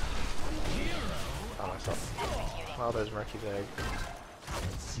 Oh, myself. Well, there's Murky's egg.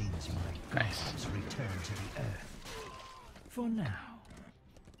 It seems my Nice. gods return to the earth. For now.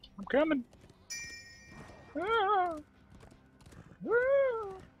 I'm coming. Ah.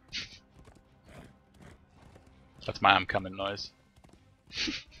 Ah. That's my I'm coming noise.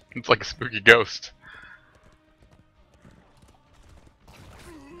 It's like a spooky ghost.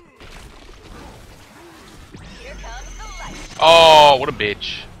 Here comes the light. Oh, what a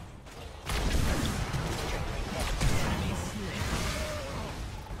bitch.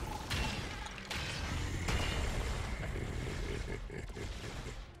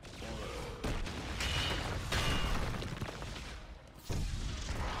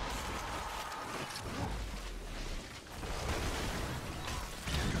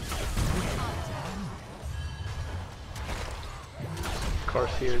 Of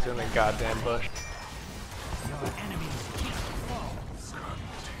course, he was in the goddamn bush. Your enemy's keep falls.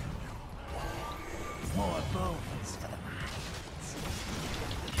 More bones for the mines.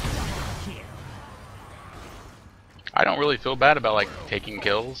 Double kill. I don't really feel bad about like taking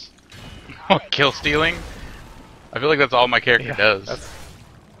kills. Kill stealing. I feel like that's all my character does.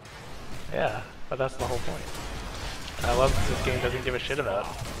 Yeah, but that's the whole point. I love that this game doesn't give a shit about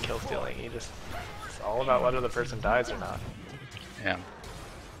kill stealing. It's all about whether the person dies or not. Yeah.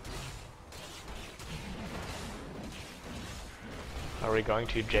 Are we going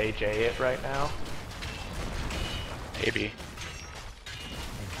to JJ it right now? Maybe.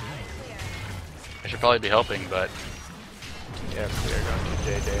 I should probably be helping, but Yes, we are going to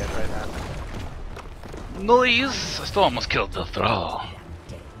JJ it right now. noise. I still almost killed the Thrall.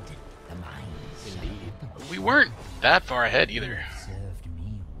 Dead. The mines. We weren't that far ahead either. Served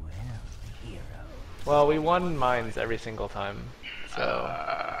me well, hero. Well, we won mines every single time, so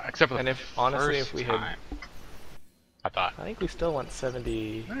I except for And the if honestly, first if we time. I thought. I think we still went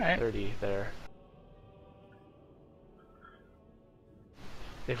 70, Alright. 30 there.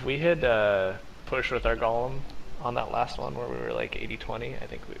 If we had pushed with our golem on that last one where we were like 80-20, I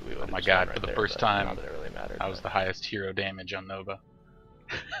think we would have. Oh my god! Right For the there, first but time, not that it really mattered. I was but- the highest hero damage on Nova.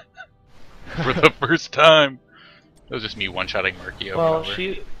 For the first time. It was just me one-shotting Murky over and Well, over.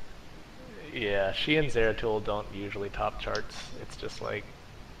 she and Zeratul don't usually top charts. It's just like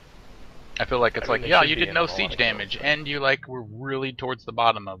I feel like it's I mean, like, they yeah, should you be did in no a lot siege of kills, damage, but- and you like were really towards the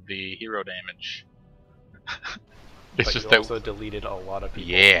bottom of the hero damage. It's but just you that, also deleted a lot of people.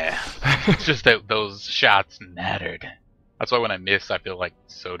 yeah, it's just that those shots mattered. That's why when I miss, I feel like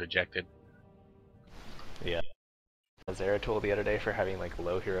so dejected. Yeah. Zeratul the other day for having like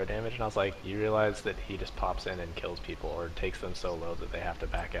low hero damage, and I was like, you realize that he just pops in and kills people, or takes them so low that they have to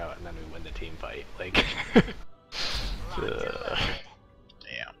back out, and then we win the team fight. Like,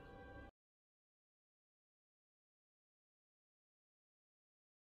 Damn.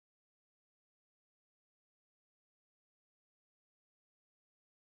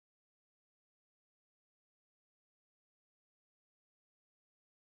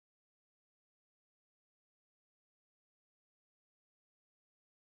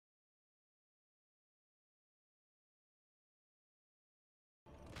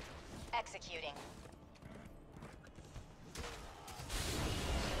 Executing.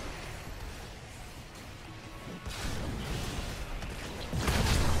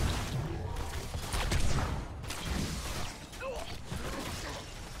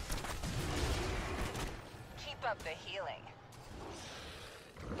 Keep up the healing.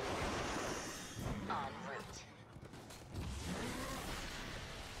 En route.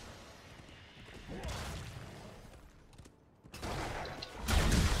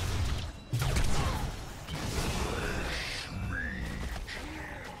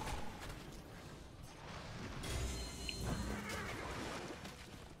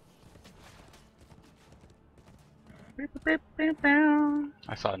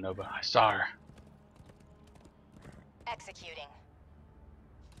 I saw Nova. I saw her. Executing.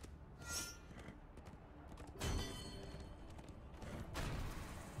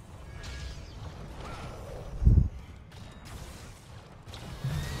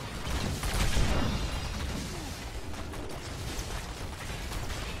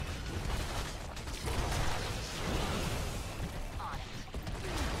 On it.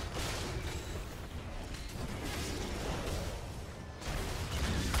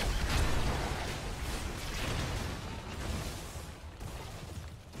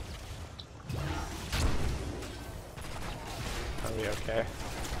 are we okay?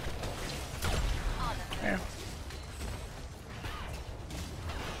 Yeah.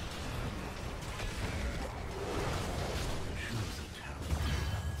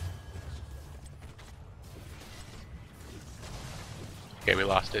 Okay, we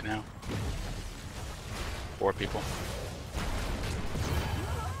lost it now. 4 people.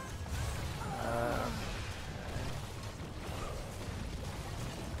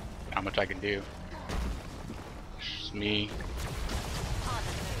 How much I can do? Just me.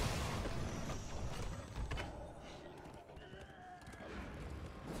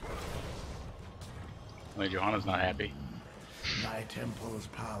 Only Johanna's not happy. My temple's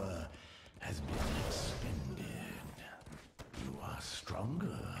power has been expended. You are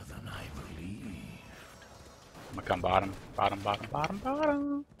stronger than I believed. I'm gonna come bottom, bottom, bottom, bottom,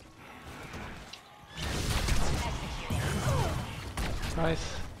 bottom.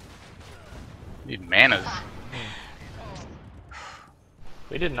 Nice. Need manas.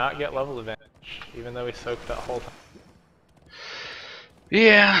 We did not get level advantage, even though we soaked that whole time.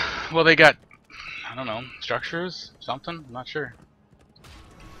 Yeah, well they got, I don't know, structures? Something? I'm not sure.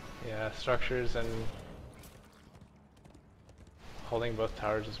 Yeah, structures and holding both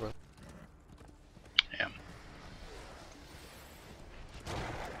towers is worth. Yeah.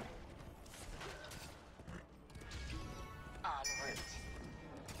 En route.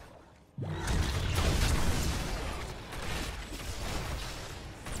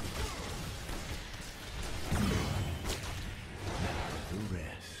 The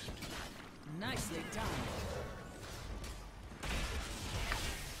rest. Nicely done.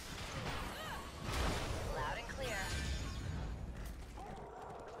 Loud and clear.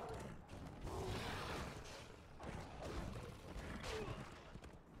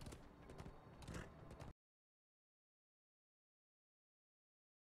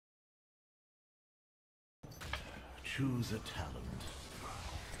 Choose a talent.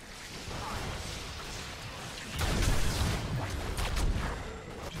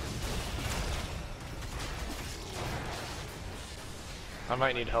 I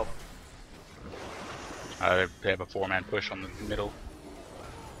might need help. They have a 4-man push on the middle.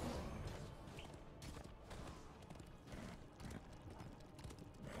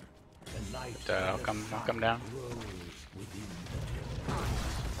 But, I'll come down.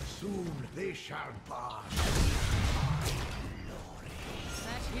 Soon they shall pass.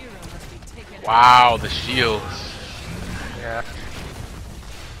 That hero must be taken. Wow, the shields. Yeah.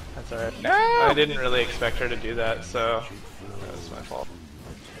 That's alright. No! I didn't really expect her to do that, so that was my fault.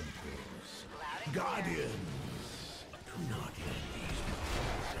 Guardians, do not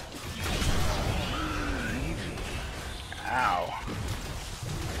let Ow.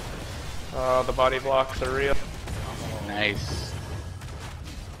 Oh, the body blocks are real. Nice.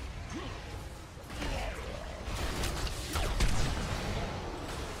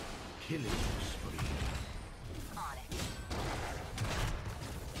 killing spree. On it.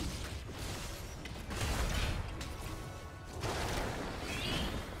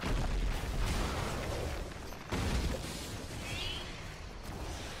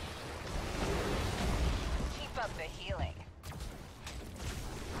 Keep up the healing.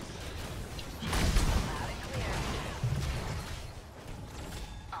 Loud and clear.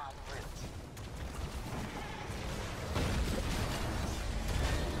 En route.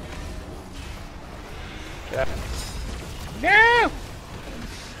 Yeah. No!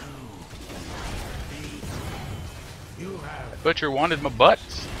 You have Butcher wanted my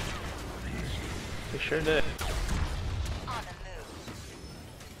butts. We sure did. On the move.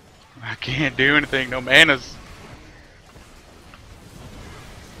 I can't do anything, no manas.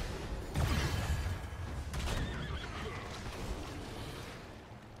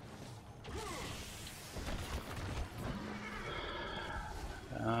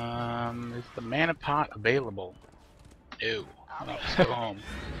 Is the mana pot available? No. Let's go home.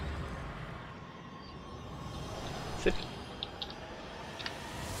 Sit.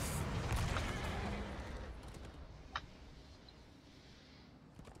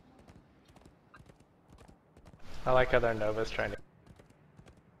 I like how their Nova's trying to.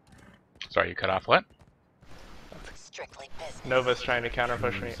 Sorry, you cut off what? Strictly business. Nova's trying to counter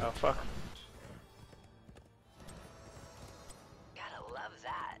push me. Oh fuck. Gotta love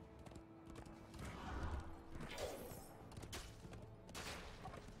that.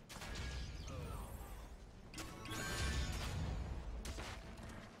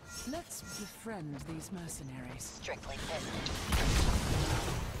 Let's befriend these mercenaries. Strictly business.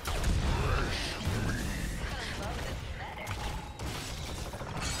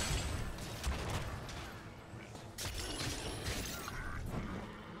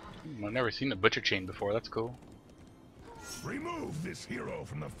 I've never seen the butcher chain before. That's cool. remove this hero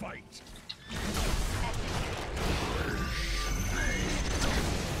from the fight.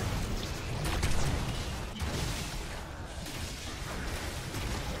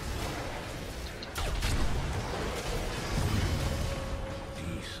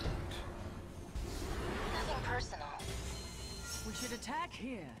 Nothing personal. We should attack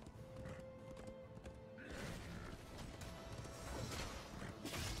here.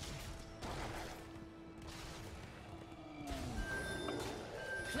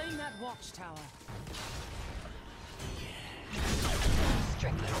 Claim that watchtower.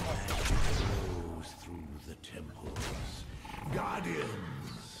 Strictly business. Goes through the temples.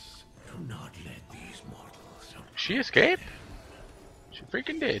 Guardians, do not let these mortals. She escaped? She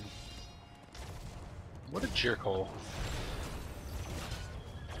freaking did. What a jerkhole.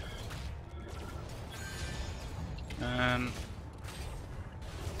 I'm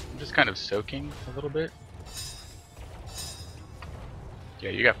just kind of soaking a little bit. Yeah,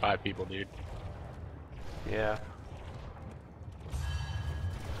 you got 5 people, dude. Yeah.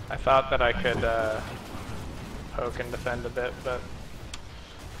 I thought that I could poke and defend a bit, but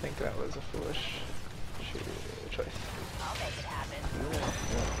I think that was a foolish choice. I'll make it happen.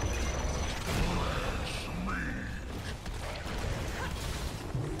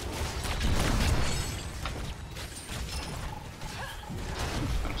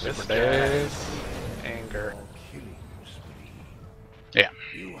 I'm This super dead. guy's anger. Killing spree. Yeah.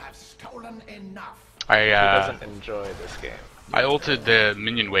 You have stolen enough. He I doesn't enjoy this game. I ulted the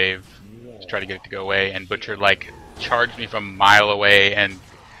minion wave to try to get it to go away, and Butcher like charged me from a mile away and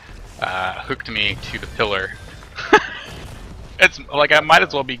hooked me to the pillar. It's like I might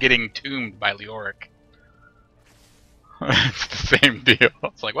as well be getting tombed by Leoric. It's the same deal.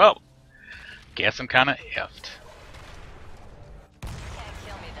 It's like, well, guess I'm kind of effed. Can't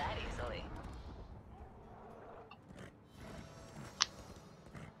kill me that easily.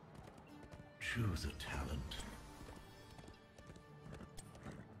 Choose a talent.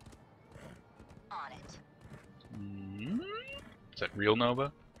 On it. that real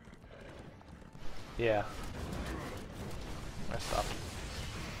Nova? Yeah. I stopped.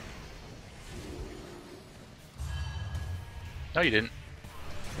 No, you didn't.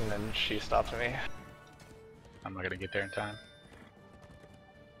 And then she stopped me. I'm not gonna get there in time.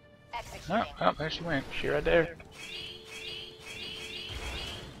 Executing. Oh, there she went. She right there.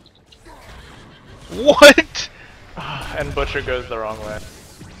 What? And Butcher goes the wrong way.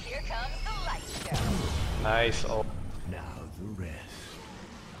 Here comes the light show. Nice. Oh. Now the rest.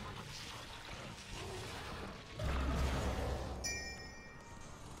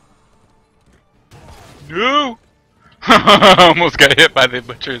 No! Almost got hit by the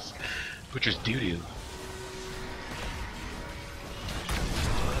butcher's doo-doo.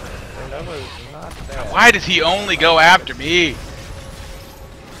 Nova's not bad. Why does he only go after me? That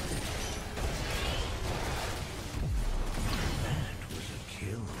was a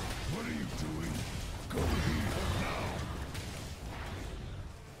kill. What are you doing? Go here now.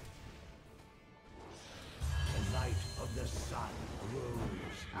 The light of the sun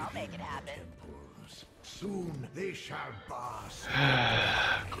grows. I'll make it within the happen. temples. Soon they shall bask.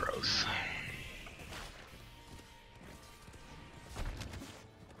 Gross.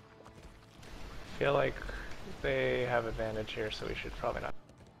 I feel like they have advantage here, so we should probably not.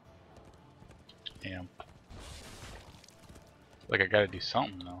 Damn. Like I gotta do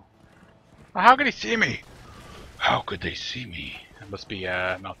something though. Well, how could he see me? How could they see me? That must be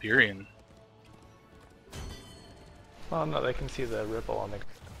Malfurion. Well, no, they can see the ripple on the.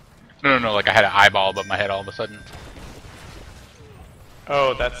 No, like I had an eyeball above my head all of a sudden.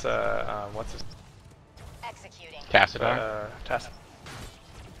 Oh, that's what's his? Executing. Tassadar. Test.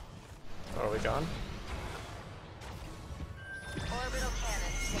 Are we gone? Orbital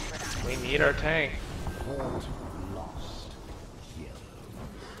cannon synchronized. We need our tank. Lost. Yellow.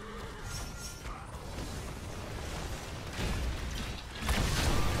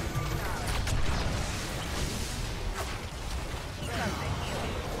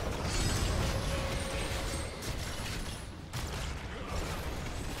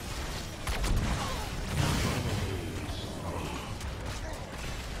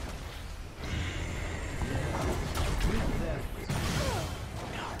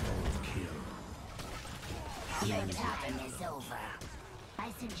 Make it happen is over.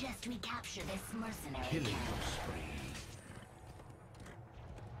 I suggest we capture this mercenary Killing camp. spree.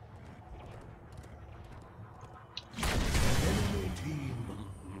 Enemy team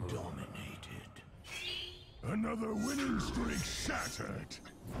dominated. Another winning streak shattered.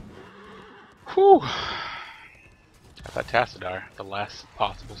 Whew. I thought Tassadar, the last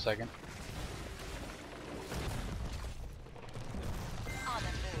possible second. On the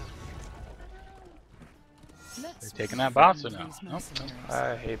move. Let's They're taking that boss or befriend no? these Nope, nope. mercenaries.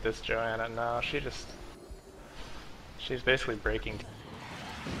 I hate this Joanna. No, she's basically breaking.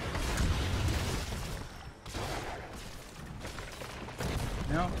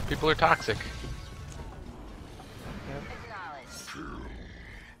 You know, people are toxic. Acknowledged.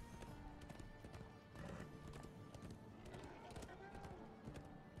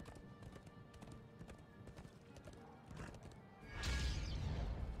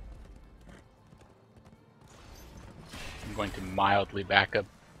 I'm going to mildly back up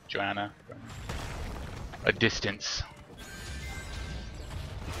Joanna from a distance.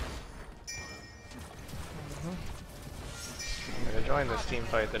 I'm gonna join this team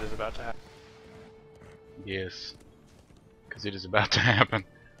fight that is about to happen. Yes, because it is about to happen.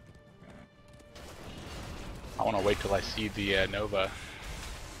 I want to wait till I see the Nova.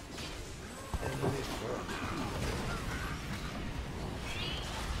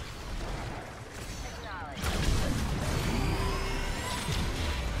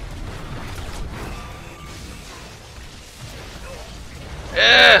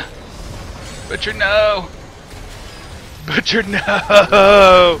 Eh! Butcher, no! Butcher,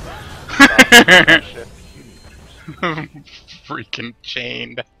 no! Shit. Freaking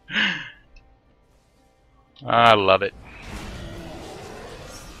chained. I love it.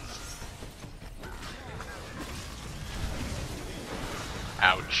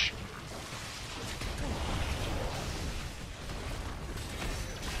 Ouch.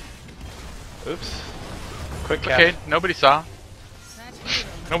 Oops. Quick cap. Okay, nobody saw. That hero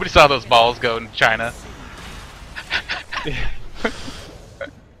Nobody saw those balls go in China.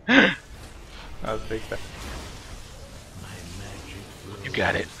 That was big. My magic You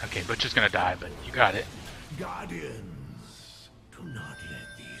got it. Okay, Butcher's gonna die, but you got it. guardians. Do not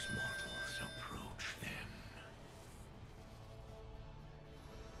let these mortals approach them.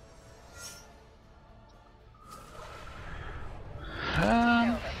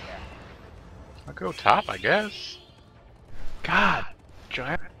 I'll go top, I guess. God,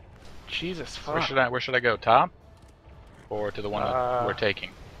 Joanna. Jesus fuck. Where should I go? Top? Or to the one that we're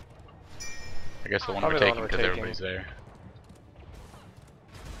taking? I guess the one we're Probably the one taking we're because taking. everybody's there.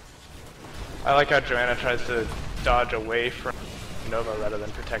 I like how Joanna tries to dodge away from Nova rather than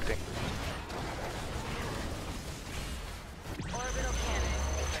protecting. Orbital cannon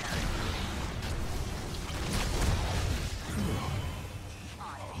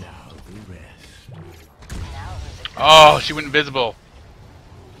Now the rest. Oh, she went invisible.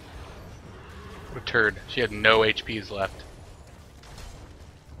 What a turd. She had no HPs left.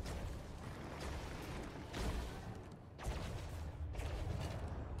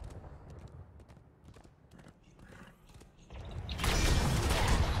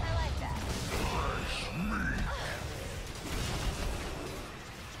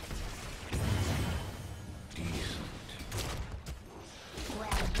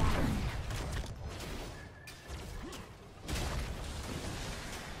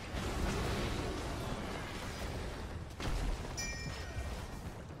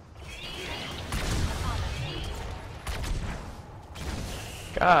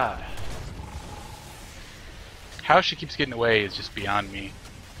 God. How she keeps getting away is just beyond me.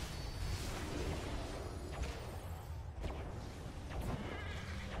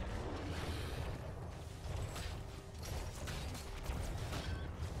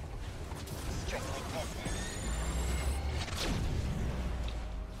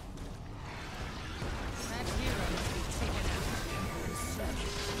 That hero must be taken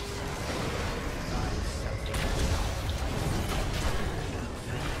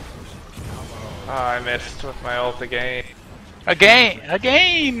Oh, I missed with my ult again. Again!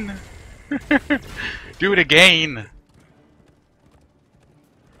 Again! Do it again!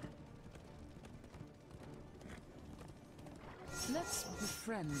 Let's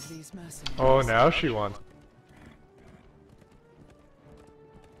befriend these mercenaries. Oh, now she won.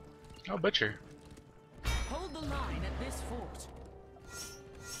 Oh, Butcher. Hold the line at this fort.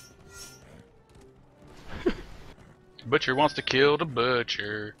 Butcher wants to kill the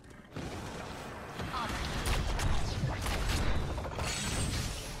Butcher.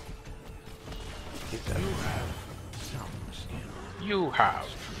 You have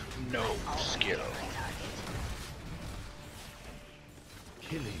no skill.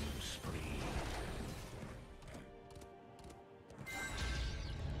 Killing spree.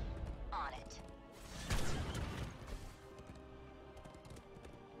 on it.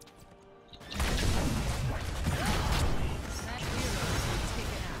 That hero must be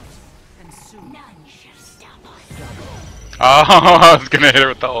taken out. And soon. None shall stop us. Oh, I was gonna hit her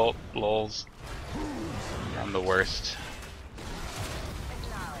with the ult. Lols. I'm the worst.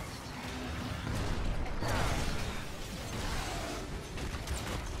 Acknowledged.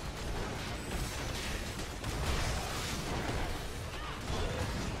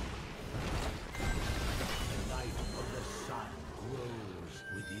 The light of the sun grows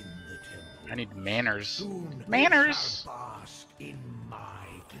within the temple. I need manners. Soon Manners! they shall bask in my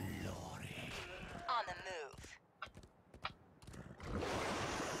glory. On the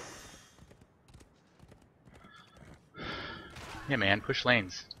move. Yeah, man, push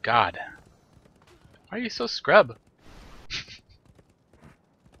lanes. God. Why are you so scrub?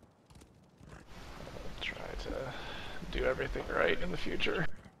 Try to do everything right in the future.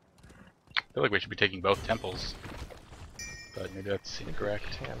 I feel like we should be taking both temples. But maybe that's incorrect.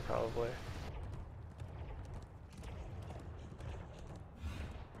 Can probably.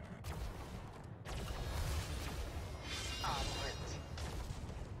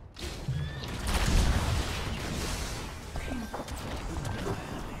 En route.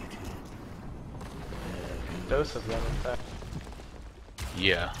 Dose of them, in fact.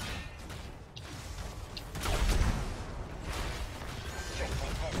 Yeah. Strictly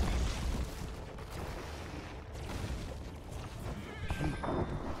business.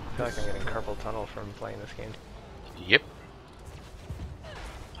 I feel like I'm getting carpal tunnel from playing this game. Yep.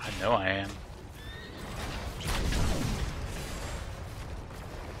 I know I am.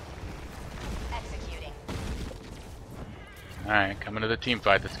 Executing. Alright, coming to the team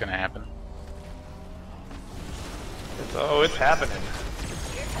fight that's gonna happen. It's happening.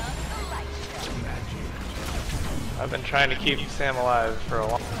 Here comes the light show. I've been trying to keep Sam alive for a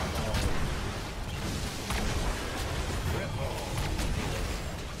long.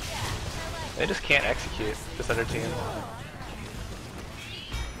 They just can't execute this other team.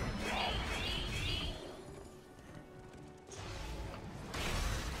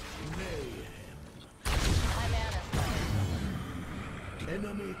 I'm Anna's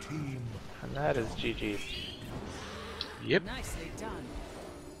Enemy team. And that is GG. Yep. Nicely done.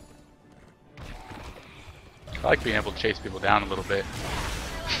 I like being able to chase people down a little bit.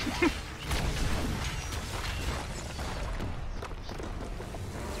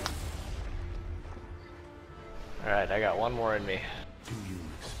 Alright, I got one more in me.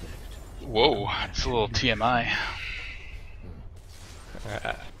 Whoa, it's a little TMI.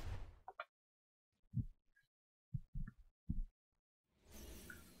 Alright.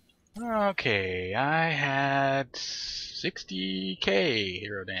 Okay, I had 60k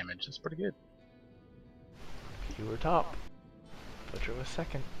hero damage. That's pretty good. You were top. Butcher was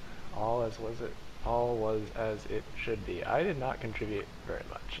second. All was as it should be. I did not contribute very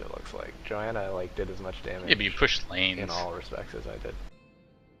much, it looks like. Joanna did as much damage Yeah, but you pushed lanes. in all respects as I did.